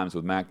splitting times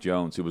with Mac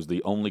Jones, who was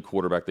the only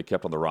quarterback they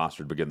kept on the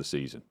roster to begin the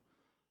season.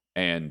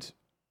 And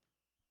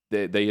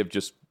they have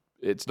just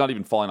 – it's not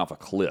even falling off a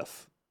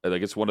cliff.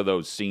 Like it's one of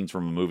those scenes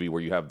from a movie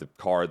where you have the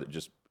car that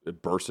just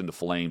bursts into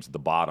flames at the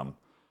bottom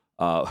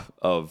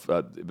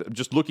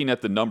just looking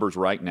at the numbers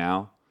right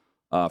now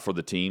for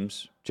the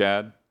teams,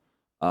 Chad.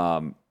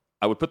 I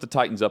would put the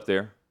Titans up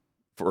there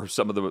for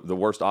some of the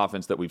worst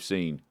offense that we've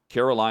seen.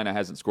 Carolina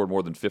hasn't scored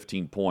more than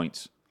 15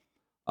 points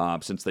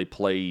since they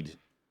played,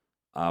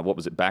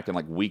 back in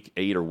like week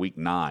 8 or week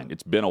 9.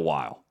 It's been a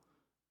while.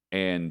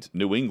 And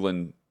New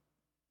England,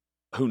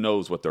 who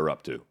knows what they're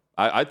up to.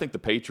 I think the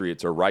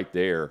Patriots are right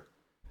there.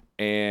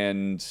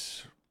 And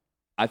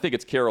I think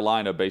it's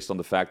Carolina based on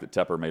the fact that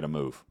Tepper made a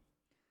move.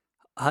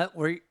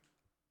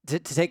 To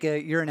take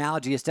your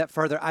analogy a step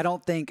further, I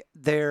don't think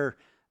they're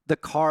the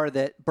car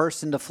that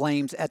bursts into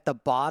flames at the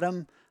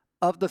bottom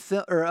of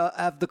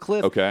the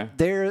cliff. Okay.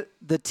 They're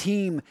the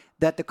team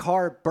that the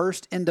car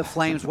burst into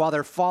flames while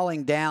they're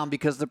falling down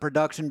because the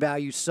production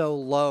value is so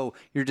low.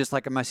 You're just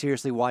like, am I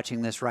seriously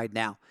watching this right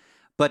now?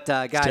 But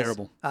guys,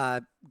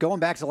 going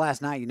back to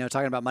last night,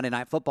 talking about Monday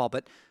Night Football,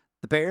 but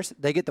the Bears,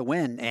 they get the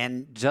win,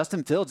 and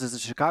Justin Fields is the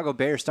Chicago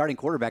Bears starting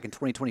quarterback in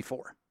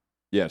 2024.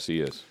 Yes, he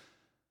is.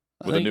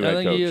 I think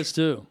he is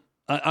too.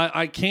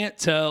 I can't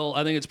tell.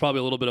 I think it's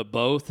probably a little bit of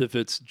both. If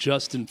it's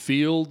Justin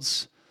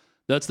Fields,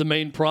 that's the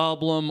main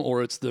problem,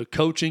 or it's the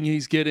coaching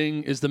he's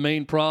getting is the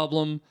main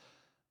problem.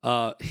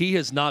 He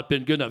has not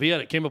been good enough.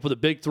 He came up with a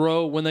big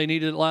throw when they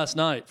needed it last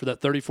night for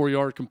that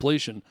 34-yard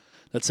completion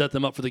that set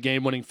them up for the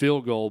game-winning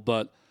field goal.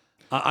 But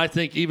I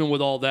think even with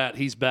all that,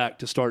 he's back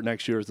to start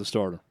next year as the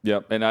starter.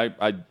 Yep, and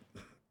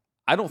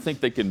I don't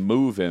think they can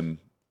move him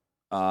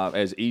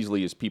as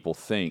easily as people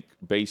think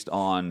based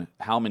on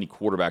how many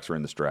quarterbacks are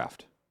in this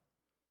draft.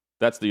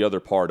 That's the other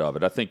part of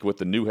it. I think with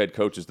the new head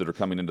coaches that are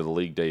coming into the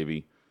league,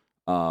 Davey,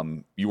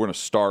 you want to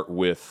start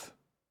with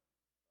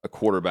a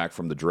quarterback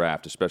from the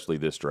draft, especially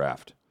this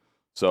draft.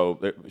 So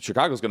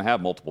Chicago's going to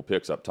have multiple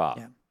picks up top.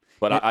 Yeah.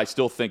 But I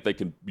still think they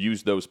can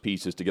use those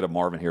pieces to get a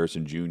Marvin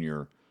Harrison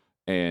Jr.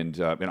 and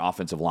an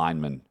offensive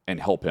lineman and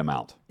help him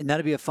out. And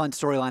that'll be a fun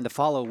storyline to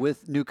follow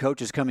with new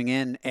coaches coming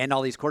in and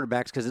all these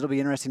quarterbacks, because it'll be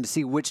interesting to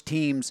see which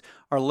teams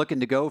are looking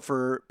to go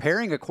for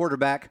pairing a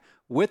quarterback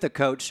with a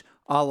coach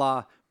a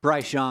la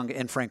Bryce Young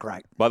and Frank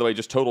Reich. By the way,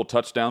 just total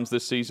touchdowns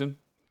this season.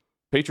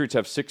 Patriots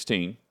have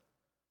 16.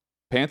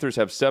 Panthers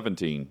have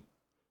 17.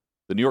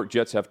 The New York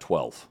Jets have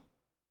 12.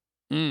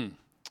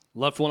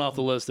 Left one off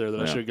the list there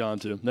that I should have gone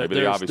to.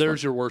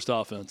 There's your worst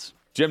offense.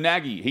 Jim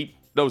Nagy, he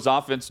knows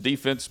offense,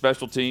 defense,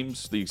 special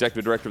teams. The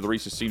executive director of the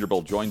Reese's Senior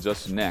Bowl joins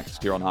us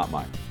next here on Hot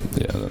Mic.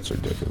 Yeah, that's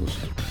ridiculous.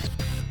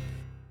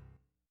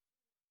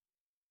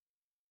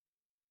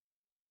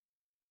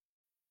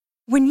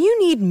 When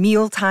you need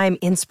mealtime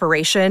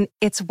inspiration,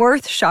 it's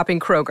worth shopping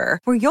Kroger,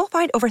 where you'll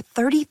find over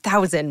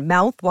 30,000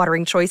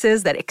 mouth-watering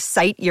choices that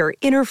excite your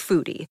inner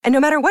foodie. And no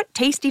matter what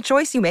tasty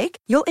choice you make,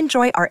 you'll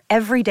enjoy our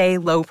everyday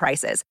low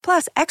prices,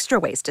 plus extra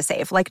ways to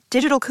save, like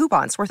digital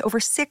coupons worth over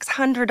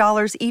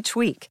 $600 each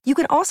week. You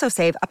can also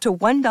save up to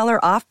 $1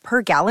 off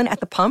per gallon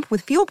at the pump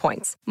with fuel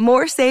points.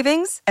 More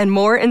savings and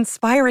more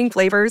inspiring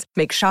flavors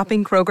make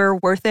shopping Kroger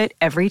worth it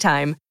every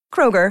time.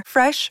 Kroger,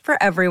 fresh for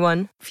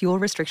everyone. Fuel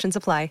restrictions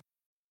apply.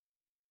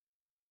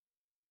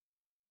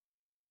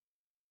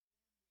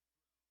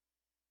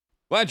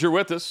 Glad you're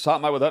with us.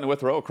 Hot Mic with Hutton and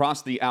Withrow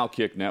across the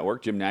Outkick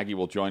Network. Jim Nagy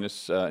will join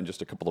us in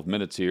just a couple of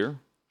minutes here.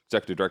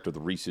 Executive Director of the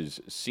Reese's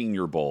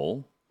Senior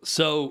Bowl.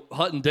 So,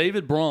 Hutton,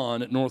 David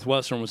Braun at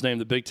Northwestern was named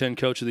the Big Ten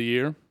Coach of the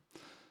Year.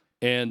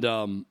 And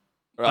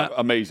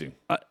amazing.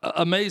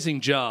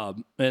 Amazing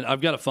job. And I've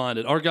got to find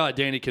it. Our guy,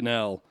 Danny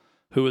Cannell,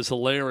 who is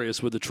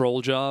hilarious with the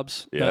troll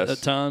jobs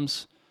at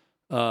times,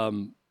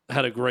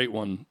 had a great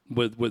one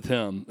with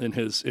him in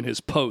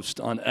his post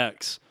on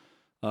X.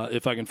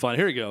 If I can find it.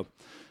 Here you go.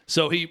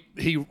 So he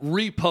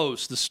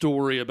reposts the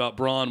story about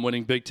Braun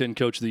winning Big Ten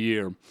Coach of the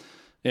Year.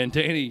 And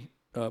Danny,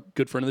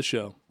 good friend of the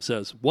show,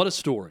 says, "What a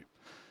story.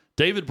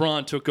 David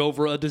Braun took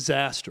over a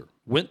disaster,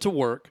 went to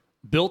work,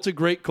 built a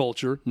great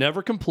culture,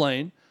 never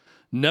complained,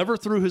 never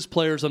threw his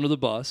players under the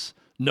bus,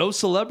 no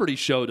celebrity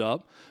showed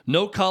up,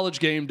 no College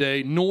Game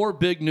Day, nor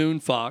Big Noon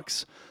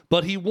Fox,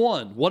 but he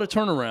won. What a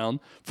turnaround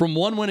from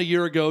 1 win a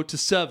year ago to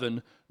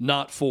 7,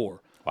 not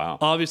 4. Wow.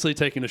 Obviously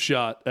taking a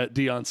shot at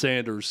Deion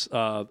Sanders,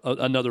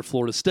 another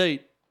Florida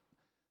State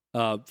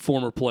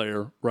former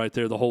player right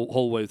there the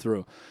whole way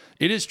through.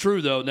 It is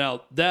true, though.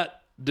 Now,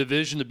 that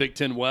division, the Big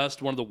Ten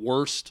West, one of the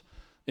worst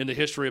in the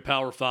history of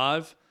Power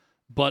 5,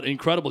 but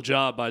incredible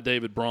job by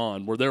David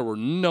Braun where there were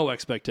no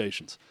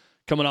expectations.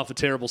 Coming off a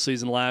terrible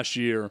season last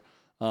year,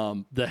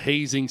 the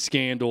hazing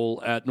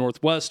scandal at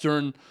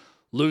Northwestern,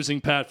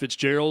 losing Pat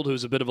Fitzgerald,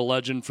 who's a bit of a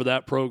legend for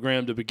that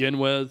program to begin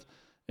with.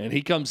 And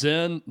he comes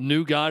in,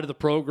 new guy to the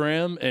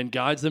program, and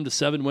guides them to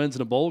 7 wins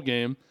in a bowl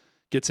game,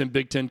 gets him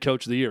Big Ten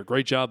Coach of the Year.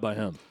 Great job by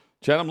him.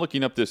 Chad, I'm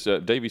looking up this.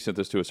 Davey sent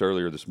this to us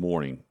earlier this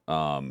morning.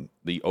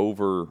 The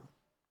over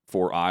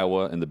for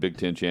Iowa in the Big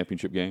Ten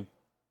championship game.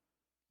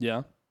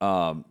 Yeah.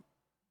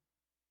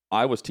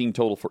 Iowa's team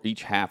total for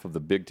each half of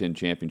the Big Ten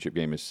championship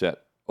game is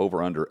set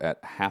over under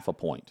at 0.5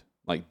 point.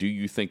 Like, do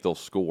you think they'll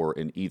score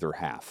in either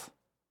half?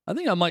 I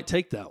think I might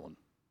take that one.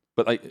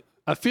 But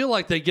I feel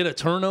like they get a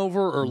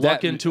turnover or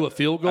luck into a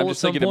field goal. I'm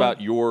just thinking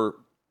about your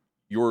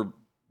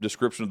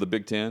description of the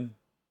Big Ten.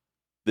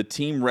 The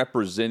team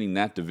representing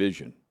that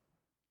division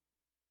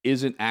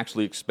isn't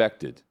actually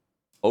expected.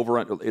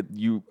 Over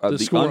the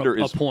under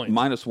is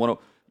 -1.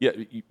 Yeah,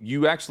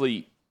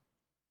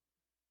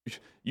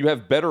 you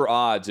have better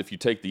odds if you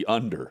take the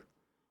under,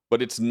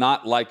 but it's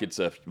not like it's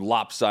a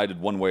lopsided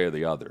one way or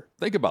the other.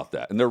 Think about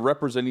that. And they're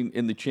representing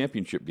in the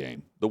championship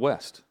game, the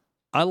West.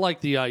 I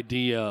like the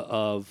idea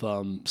of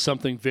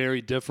something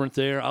very different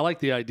there. I like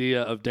the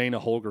idea of Dana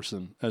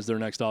Holgorsen as their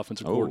next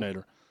offensive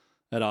coordinator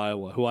at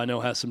Iowa, who I know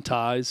has some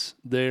ties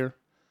there.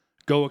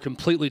 Go a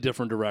completely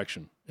different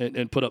direction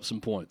and put up some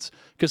points.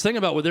 Because think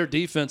about with their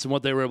defense and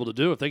what they were able to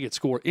do, if they could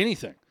score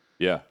anything,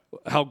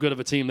 how good of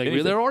a team they could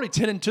be. They're already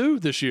 10-2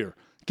 this year,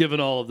 given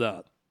all of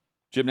that.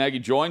 Jim Nagy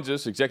joins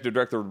us, Executive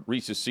Director of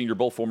Reese's Senior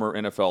Bowl, former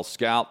NFL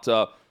scout.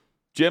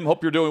 Jim,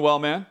 hope you're doing well,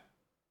 man.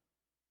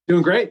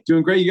 Doing great.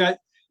 You got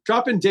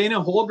dropping Dana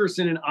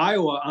Holgorsen in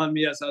Iowa on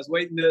me as I was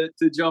waiting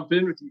to jump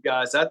in with you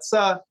guys. That's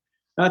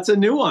a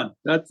new one.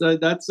 That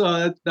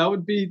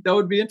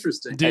would be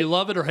interesting. Do you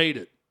love it or hate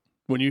it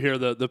when you hear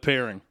the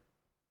pairing?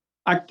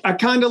 I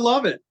kind of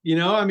love it. You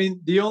know, I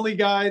mean, the only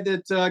guy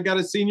that got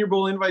a Senior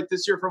Bowl invite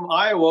this year from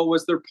Iowa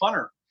was their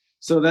punter.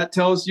 So that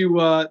tells you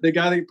the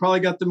guy that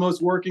probably got the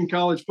most work in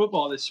college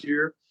football this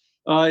year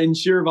in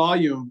sheer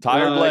volume.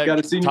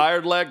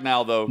 Tired leg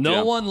now, though.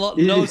 No one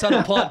knows how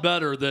to punt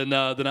better than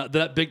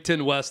that Big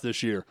Ten West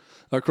this year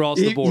across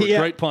the board.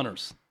 Great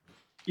punters.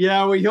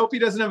 Yeah, we hope he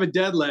doesn't have a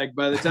dead leg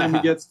by the time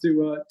he gets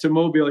to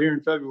Mobile here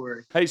in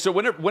February. Hey, so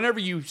whenever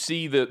you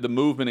see the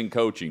movement in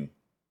coaching,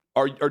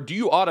 or do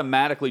you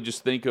automatically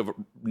just think of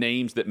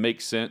names that make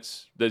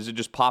sense? Does it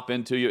just pop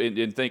into you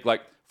and think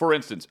like, for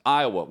instance,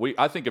 Iowa?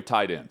 I think of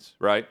tight ends,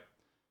 right?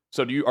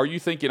 So are you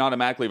thinking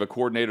automatically of a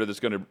coordinator that's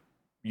going to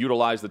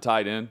utilize the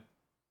tight end?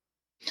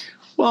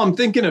 Well, I'm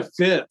thinking of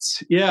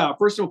fits. Yeah.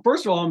 First of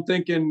all,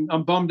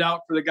 I'm bummed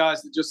out for the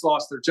guys that just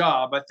lost their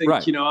job. I think,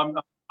 I'm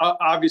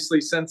obviously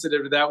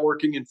sensitive to that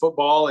working in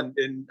football.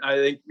 And I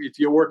think if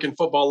you work in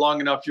football long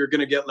enough, you're going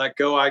to get let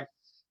go. I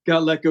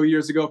got let go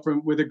years ago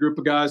with a group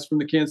of guys from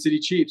the Kansas City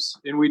Chiefs,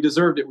 and we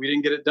deserved it. We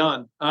didn't get it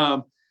done.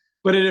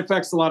 But it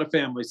affects a lot of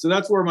families. So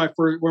that's where my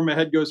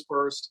head goes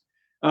first.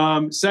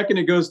 Second,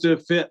 it goes to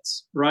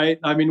fits, right?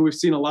 I mean, we've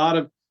seen a lot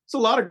of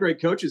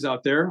great coaches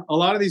out there. A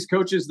lot of these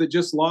coaches that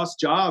just lost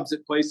jobs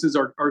at places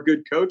are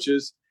good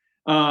coaches.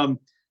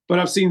 But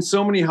I've seen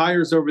so many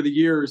hires over the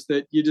years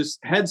that you just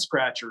head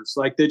scratchers.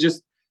 Like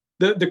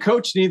the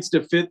coach needs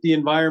to fit the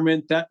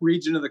environment, that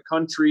region of the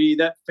country,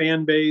 that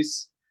fan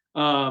base.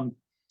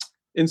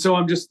 And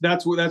so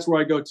that's where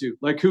I go to,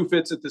 like, who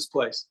fits at this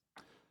place.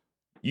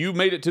 You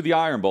made it to the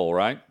Iron Bowl,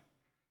 right?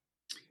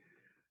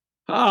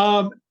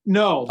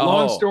 No,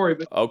 long story,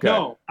 but okay.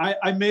 No,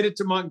 I made it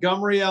to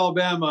Montgomery,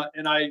 Alabama,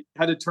 and I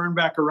had to turn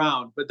back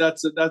around, but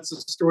that's a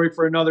story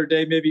for another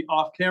day, maybe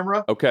off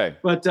camera. Okay.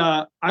 But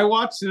I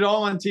watched it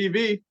all on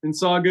TV and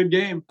saw a good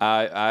game.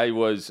 I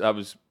was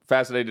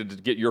fascinated to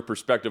get your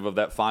perspective of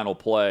that final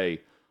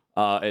play.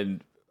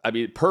 And I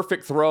mean,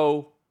 perfect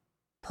throw,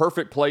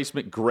 perfect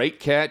placement, great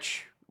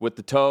catch with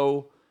the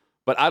toe,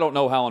 but I don't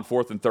know how on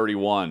 4th and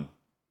 31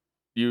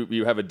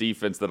 you have a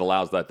defense that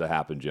allows that to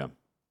happen, Jim.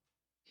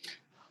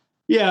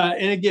 Yeah,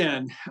 and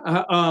again,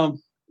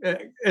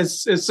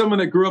 as someone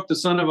that grew up the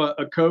son of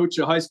a coach,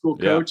 a high school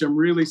coach, I'm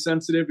really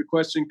sensitive to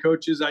question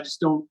coaches.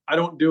 I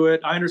don't do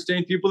it. I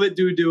understand people that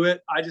do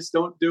it. I just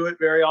don't do it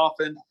very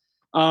often.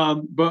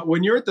 But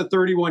when you're at the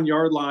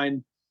 31-yard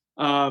line,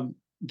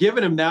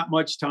 giving them that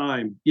much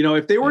time,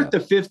 if they were at the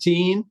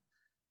 15,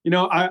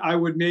 I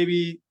would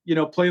maybe,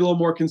 play a little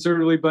more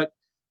conservatively, but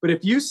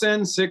if you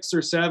send 6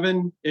 or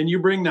 7 and you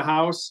bring the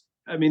house,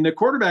 I mean, the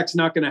quarterback's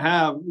not going to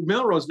have,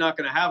 Milrow's not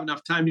going to have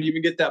enough time to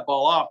even get that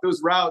ball off.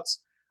 Those routes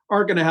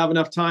aren't going to have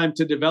enough time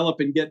to develop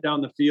and get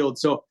down the field.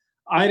 So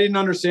I didn't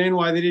understand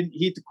why they didn't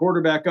heat the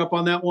quarterback up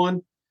on that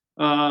one.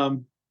 I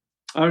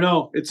don't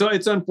know.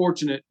 It's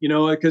unfortunate,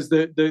 because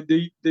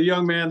the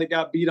young man that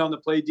got beat on the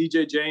play,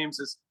 DJ James,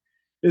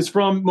 is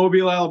from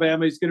Mobile,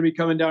 Alabama. He's going to be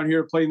coming down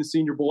here to play in the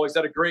Senior Bowl. He's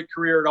had a great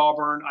career at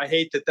Auburn. I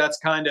hate that that's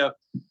kind of,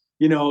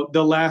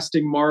 the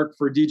lasting mark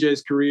for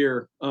DJ's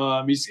career.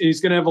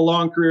 He's going to have a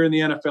long career in the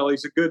NFL.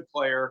 He's a good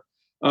player.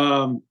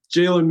 Jalen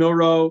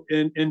Milrow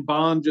and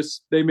Bond,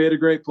 they made a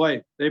great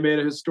play. They made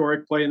a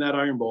historic play in that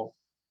Iron Bowl.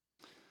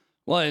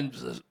 Well,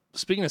 and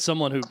speaking of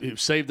someone who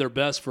saved their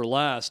best for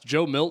last,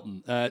 Joe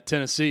Milton at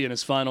Tennessee in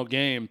his final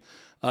game.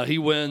 He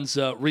wins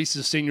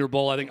Reese's Senior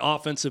Bowl, I think,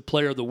 Offensive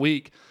Player of the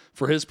Week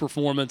for his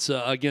performance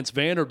against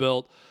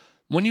Vanderbilt.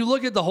 When you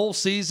look at the whole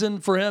season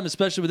for him,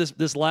 especially with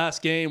this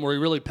last game where he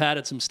really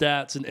padded some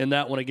stats in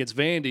that one against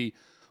Vandy,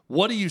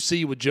 what do you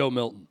see with Joe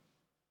Milton?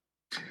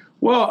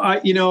 Well,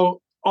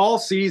 all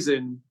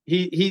season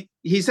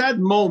he's had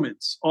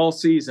moments all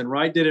season,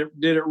 right? Did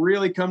it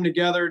really come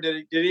together?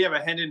 Did he have a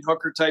Hendon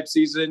Hooker type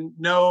season?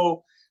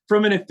 No.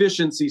 From an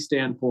efficiency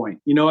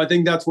standpoint, I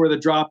think that's where the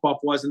drop off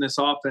was in this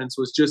offense,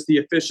 was just the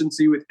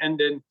efficiency with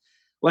Hendon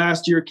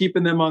last year,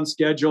 keeping them on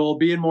schedule,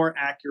 being more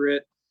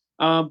accurate.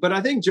 But I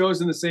think Joe's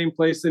in the same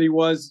place that he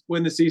was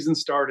when the season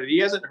started. He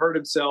hasn't hurt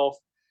himself.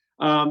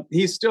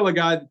 He's still a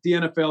guy that the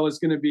NFL is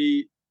going to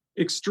be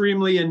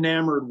extremely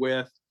enamored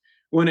with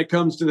when it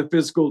comes to the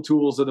physical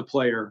tools of the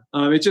player.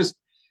 It's just,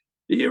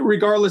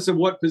 regardless of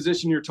what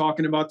position you're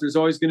talking about, there's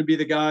always going to be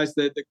the guys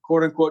that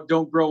quote unquote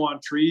don't grow on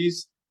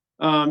trees.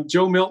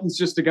 Joe Milton's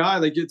just a guy,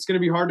 it's going to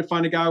be hard to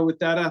find a guy with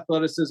that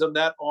athleticism,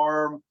 that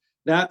arm,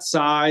 that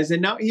size.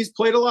 And now he's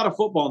played a lot of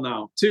football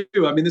now too.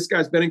 I mean, this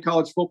guy's been in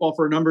college football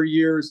for a number of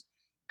years,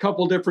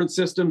 couple different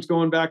systems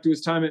going back to his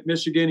time at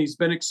Michigan. He's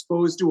been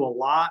exposed to a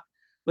lot.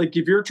 Like,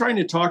 if you're trying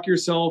to talk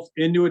yourself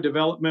into a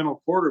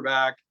developmental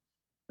quarterback,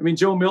 I mean,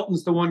 Joe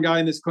Milton's the one guy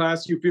in this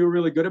class you feel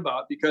really good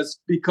about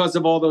because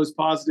of all those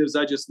positives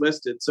I just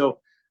listed. So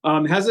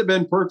has it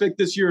been perfect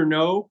this year?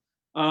 No.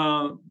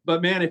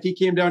 But man, if he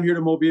came down here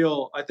to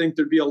Mobile, I think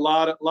there'd be a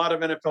lot of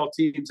NFL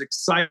teams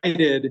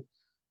excited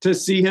to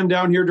see him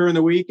down here during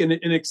the week and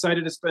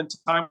excited to spend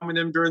time with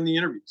him during the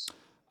interviews.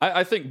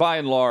 I think by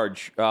and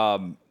large,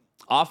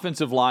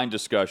 offensive line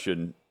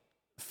discussion,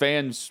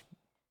 fans,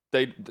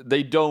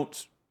 they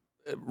don't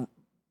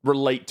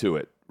relate to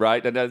it,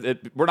 right?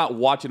 And we're not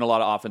watching a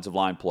lot of offensive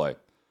line play.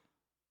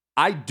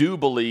 I do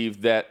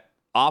believe that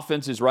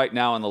offenses right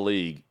now in the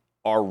league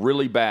are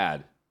really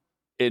bad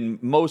in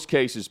most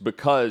cases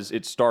because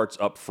it starts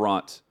up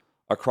front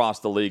across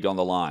the league on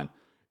the line.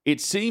 It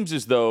seems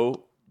as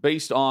though,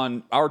 based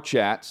on our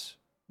chats,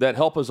 that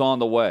help is on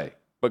the way,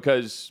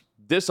 because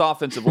this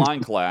offensive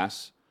line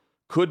class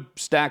could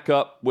stack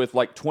up with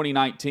like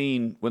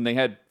 2019 when they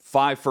had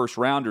 5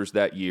 first-rounders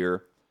that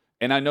year.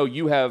 And I know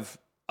you have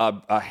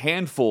a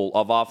handful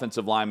of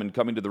offensive linemen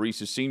coming to the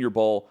Reese's Senior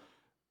Bowl,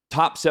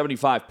 top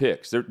 75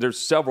 picks. There's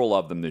several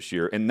of them this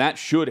year, and that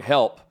should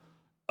help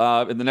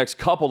in the next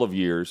couple of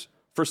years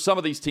for some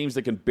of these teams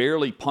that can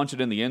barely punch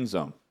it in the end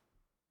zone.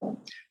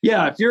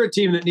 Yeah, if you're a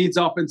team that needs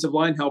offensive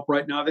line help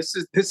right now, this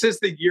is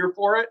the year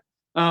for it.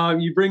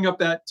 You bring up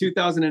that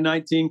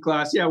 2019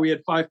 class. Yeah, we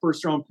had 5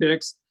 first-round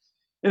picks.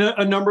 And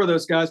a number of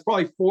those guys,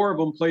 probably 4 of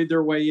them played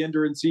their way in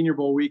during Senior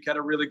Bowl week, had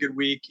a really good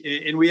week.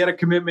 And we had a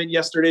commitment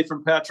yesterday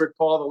from Patrick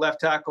Paul, the left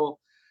tackle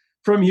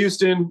from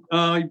Houston.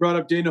 He brought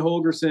up Dana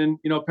Holgerson.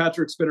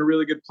 Patrick's been a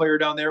really good player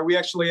down there. We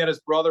actually had his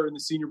brother in the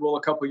Senior Bowl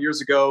a couple of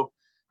years ago,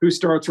 who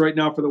starts right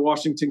now for the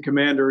Washington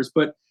Commanders.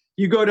 But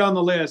you go down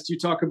the list, you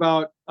talk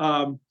about,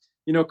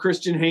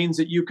 Christian Haynes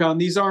at UConn.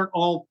 These aren't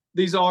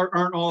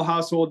all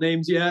household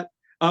names yet.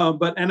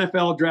 But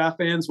NFL draft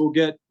fans will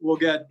get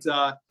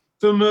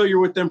familiar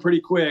with them pretty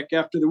quick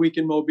after the week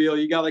in Mobile.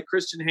 You got like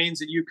Christian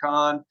Haynes at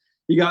UConn.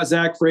 You got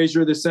Zach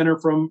Frazier, the center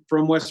from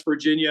West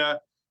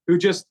Virginia, who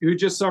just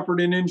suffered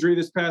an injury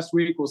this past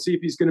week. We'll see if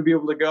he's going to be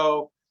able to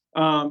go.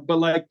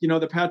 But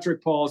the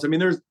Patrick Pauls, I mean,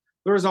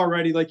 there's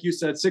already, like you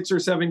said, 6 or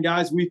 7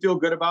 guys we feel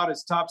good about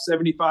as top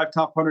 75,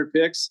 top 100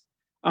 picks.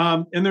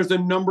 And there's a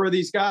number of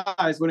these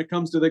guys when it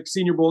comes to the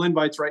Senior Bowl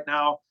invites right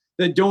now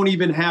that don't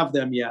even have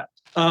them yet.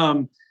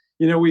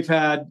 We've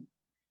had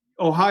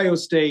Ohio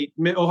State.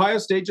 Ohio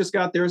State just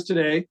got theirs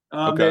today.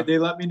 Okay. They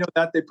let me know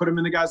that. They put them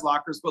in the guys'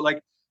 lockers. But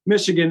like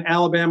Michigan,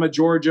 Alabama,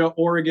 Georgia,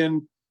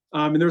 Oregon,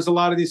 and there's a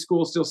lot of these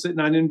schools still sitting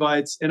on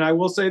invites. And I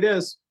will say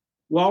this,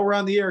 while we're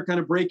on the air, kind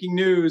of breaking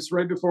news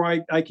right before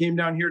I came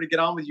down here to get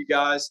on with you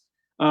guys.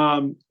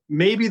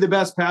 Maybe the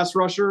best pass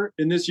rusher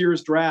in this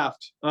year's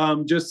draft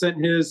just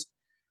sent his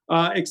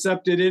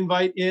accepted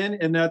invite in,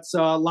 and that's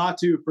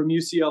Latu from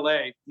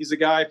UCLA. He's a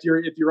guy, if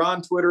you're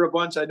on Twitter a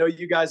bunch, I know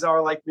you guys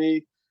are like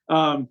me.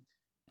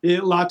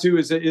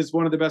 Latu is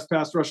one of the best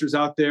pass rushers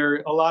out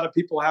there. A lot of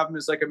people have him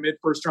as like a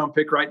mid-first round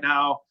pick right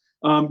now.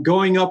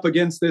 Going up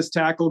against this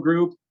tackle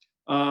group,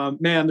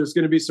 man, there's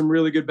going to be some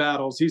really good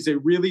battles. He's a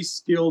really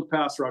skilled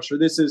pass rusher.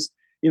 This is,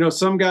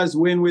 some guys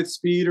win with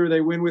speed or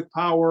they win with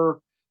power.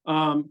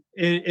 And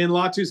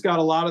Latu's got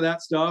a lot of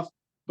that stuff,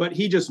 but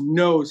he just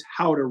knows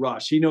how to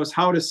rush. He knows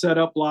how to set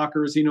up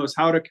blockers. He knows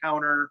how to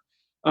counter.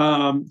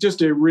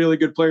 Just a really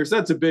good player. So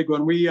that's a big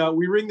one. We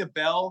ring the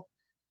bell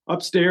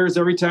upstairs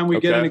every time we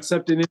get an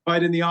accepted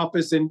invite in the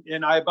office, and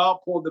I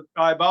about pulled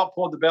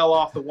the bell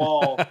off the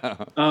wall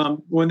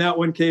when that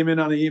one came in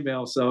on the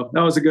email. So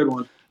that was a good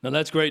one. Now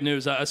that's great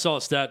news. I saw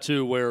a stat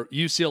too where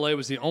UCLA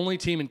was the only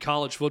team in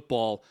college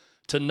football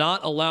to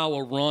not allow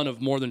a run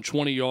of more than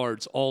 20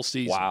 yards all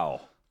season.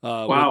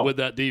 Wow. With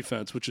that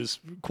defense, which is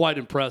quite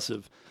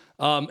impressive.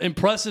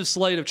 Impressive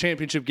slate of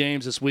championship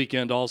games this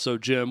weekend also,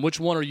 Jim. Which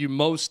one are you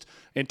most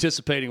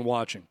anticipating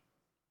watching?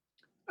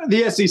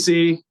 The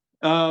SEC.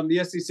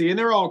 And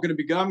they're all going to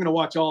be good. I'm going to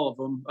watch all of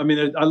them. I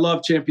mean, I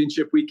love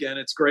championship weekend.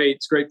 It's great.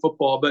 It's great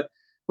football. But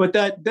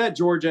that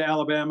Georgia,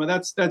 Alabama,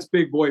 that's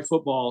big boy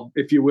football,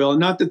 if you will. And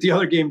not that the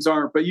other games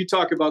aren't, but you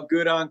talk about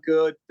good on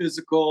good,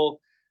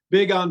 physical,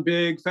 big on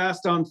big,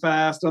 fast on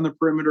fast on the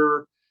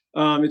perimeter.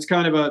 It's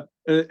kind of a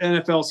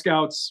NFL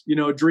scouts,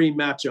 dream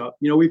matchup.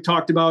 We've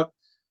talked about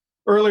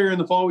earlier in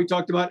the fall, we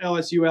talked about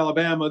LSU,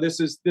 Alabama. This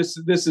is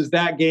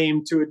that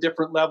game to a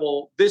different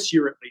level this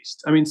year, at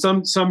least. I mean,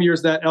 some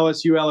years that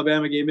LSU,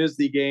 Alabama game is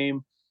the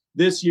game.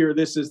 This year,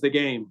 this is the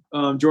game,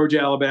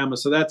 Georgia, Alabama.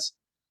 So that's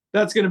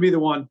going to be the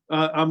one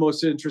I'm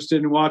most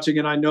interested in watching.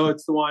 And I know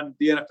it's the one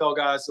the NFL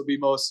guys will be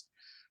most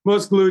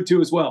glued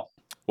to as well.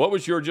 What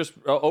was your just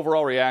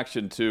overall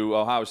reaction to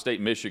Ohio State,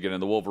 Michigan,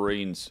 and the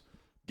Wolverines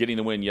getting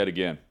the win yet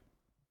again?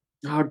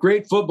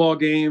 Great football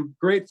game.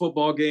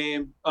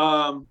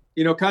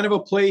 Kind of a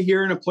play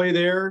here and a play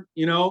there,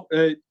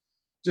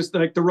 just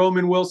like the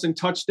Roman Wilson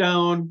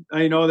touchdown.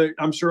 I know that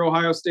I'm sure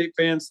Ohio State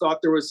fans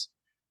thought there was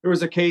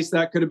a case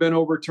that could have been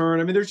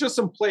overturned. I mean, there's just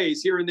some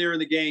plays here and there in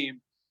the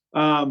game.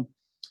 I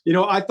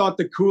thought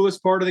the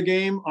coolest part of the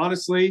game,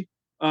 honestly,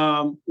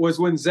 was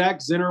when Zach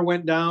Zinner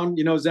went down.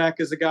 Zach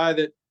is a guy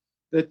that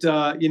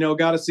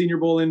got a Senior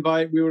Bowl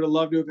invite. We would have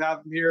loved to have had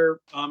him here.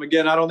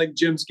 Again, I don't think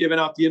Jim's given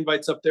out the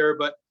invites up there,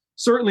 but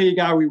certainly a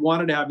guy we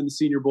wanted to have in the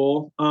Senior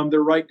Bowl.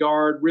 Their right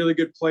guard, really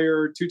good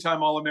player,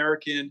 2-time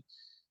All-American.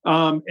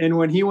 And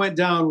when he went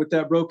down with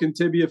that broken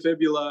tibia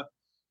fibula,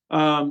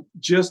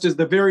 just as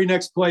the very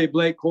next play,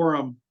 Blake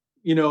Corum,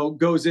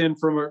 goes in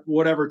from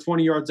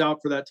 20 yards out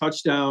for that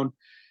touchdown.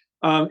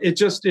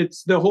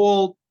 It's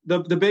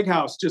the big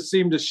house just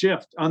seemed to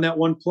shift on that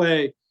one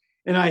play.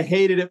 And I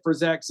hated it for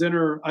Zach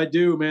Zinner. I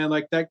do, man.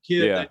 Like that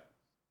kid,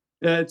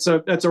 that's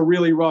a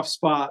really rough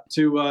spot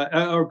to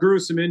a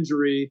gruesome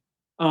injury.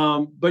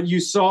 But you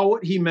saw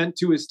what he meant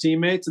to his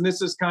teammates. And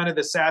this is kind of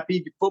the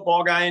sappy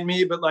football guy in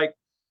me, but like,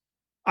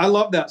 I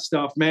love that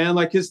stuff, man.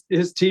 Like his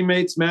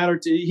teammates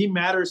he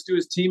matters to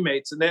his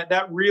teammates. And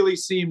that really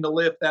seemed to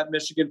lift that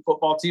Michigan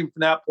football team from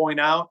that point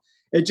out.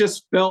 It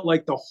just felt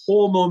like the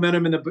whole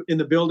momentum in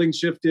the building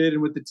shifted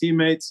and with the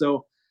teammates.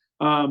 So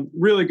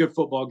really good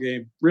football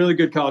game, really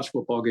good college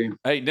football game.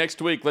 Hey,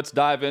 next week, let's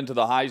dive into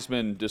the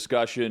Heisman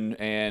discussion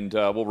and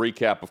we'll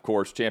recap, of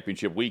course,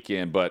 championship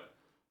weekend. But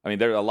I mean,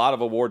 there are a lot of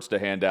awards to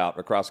hand out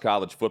across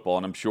college football,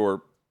 and I'm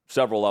sure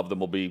several of them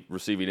will be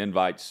receiving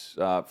invites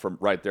from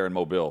right there in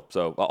Mobile.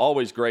 So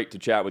always great to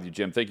chat with you,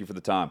 Jim. Thank you for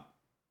the time.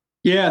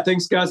 Yeah,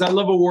 thanks, guys. I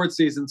love award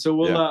season, so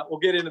we'll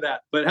get into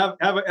that. But have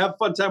a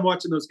fun time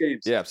watching those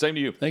games. Yeah, same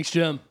to you. Thanks,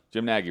 Jim.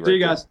 Jim Nagy. See you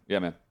guys. Yeah,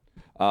 man.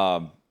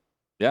 How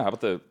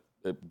about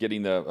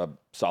getting a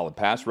solid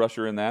pass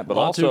rusher in that, but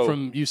also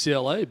from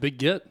UCLA, big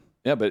get.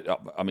 Yeah, but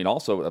I mean,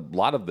 also a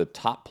lot of the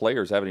top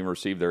players haven't even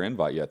received their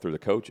invite yet through the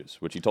coaches,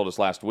 which he told us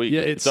last week.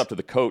 Yeah, it's up to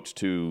the coach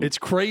to. It's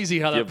crazy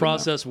how that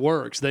process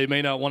works. They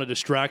may not want to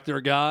distract their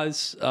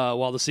guys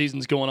while the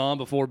season's going on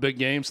before big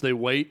games. So they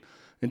wait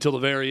until the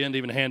very end,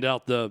 even hand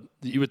out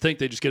you would think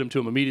they just get them to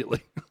them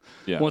immediately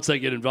once they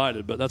get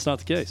invited, but that's not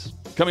the case.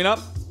 Coming up,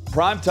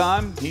 Prime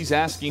Time, he's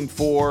asking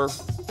for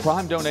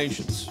Prime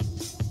donations.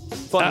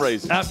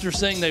 Fundraising. After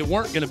saying they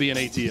weren't going to be an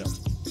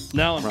ATM.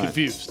 Now I'm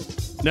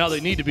confused. Now they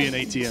need to be an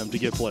ATM to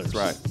get players.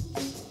 Right.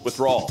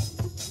 Withdrawal.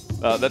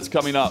 That's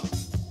coming up.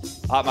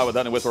 Hot Mike with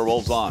Hunting with our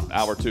Wolves on.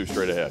 Hour 2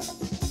 straight ahead.